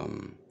basic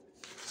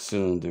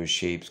cylinder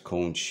shapes,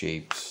 cone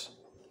shapes,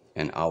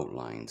 and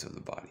outlines of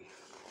the body.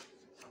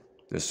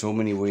 There's so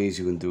many ways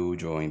you can do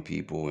drawing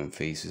people and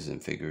faces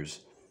and figures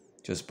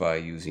just by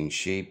using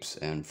shapes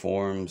and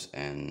forms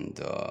and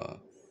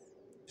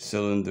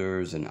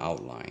cylinders and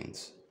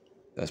outlines.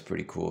 That's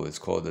pretty cool. It's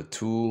called the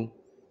two-headed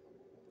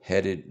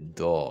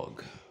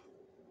dog.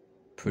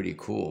 Pretty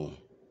cool.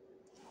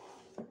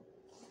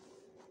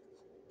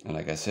 And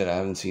like I said, I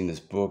haven't seen this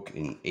book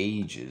in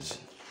ages.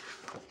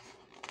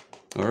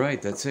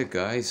 Alright, that's it,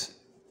 guys.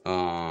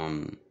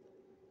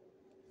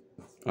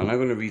 I'm not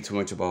going to read too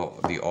much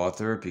about the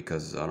author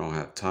because I don't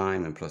have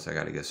time, and plus I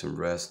got to get some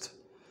rest.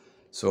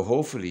 So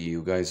hopefully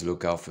you guys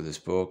look out for this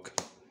book.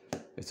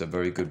 It's a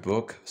very good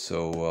book.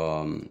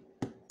 So,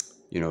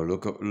 you know,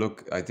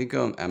 look, I think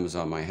on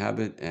Amazon might have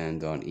it,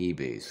 and on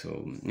eBay. So,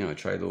 you know,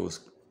 try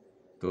those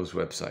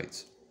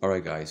websites.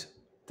 Alright, guys.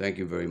 Thank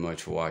you very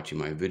much for watching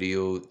my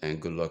video, and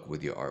good luck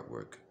with your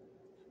artwork.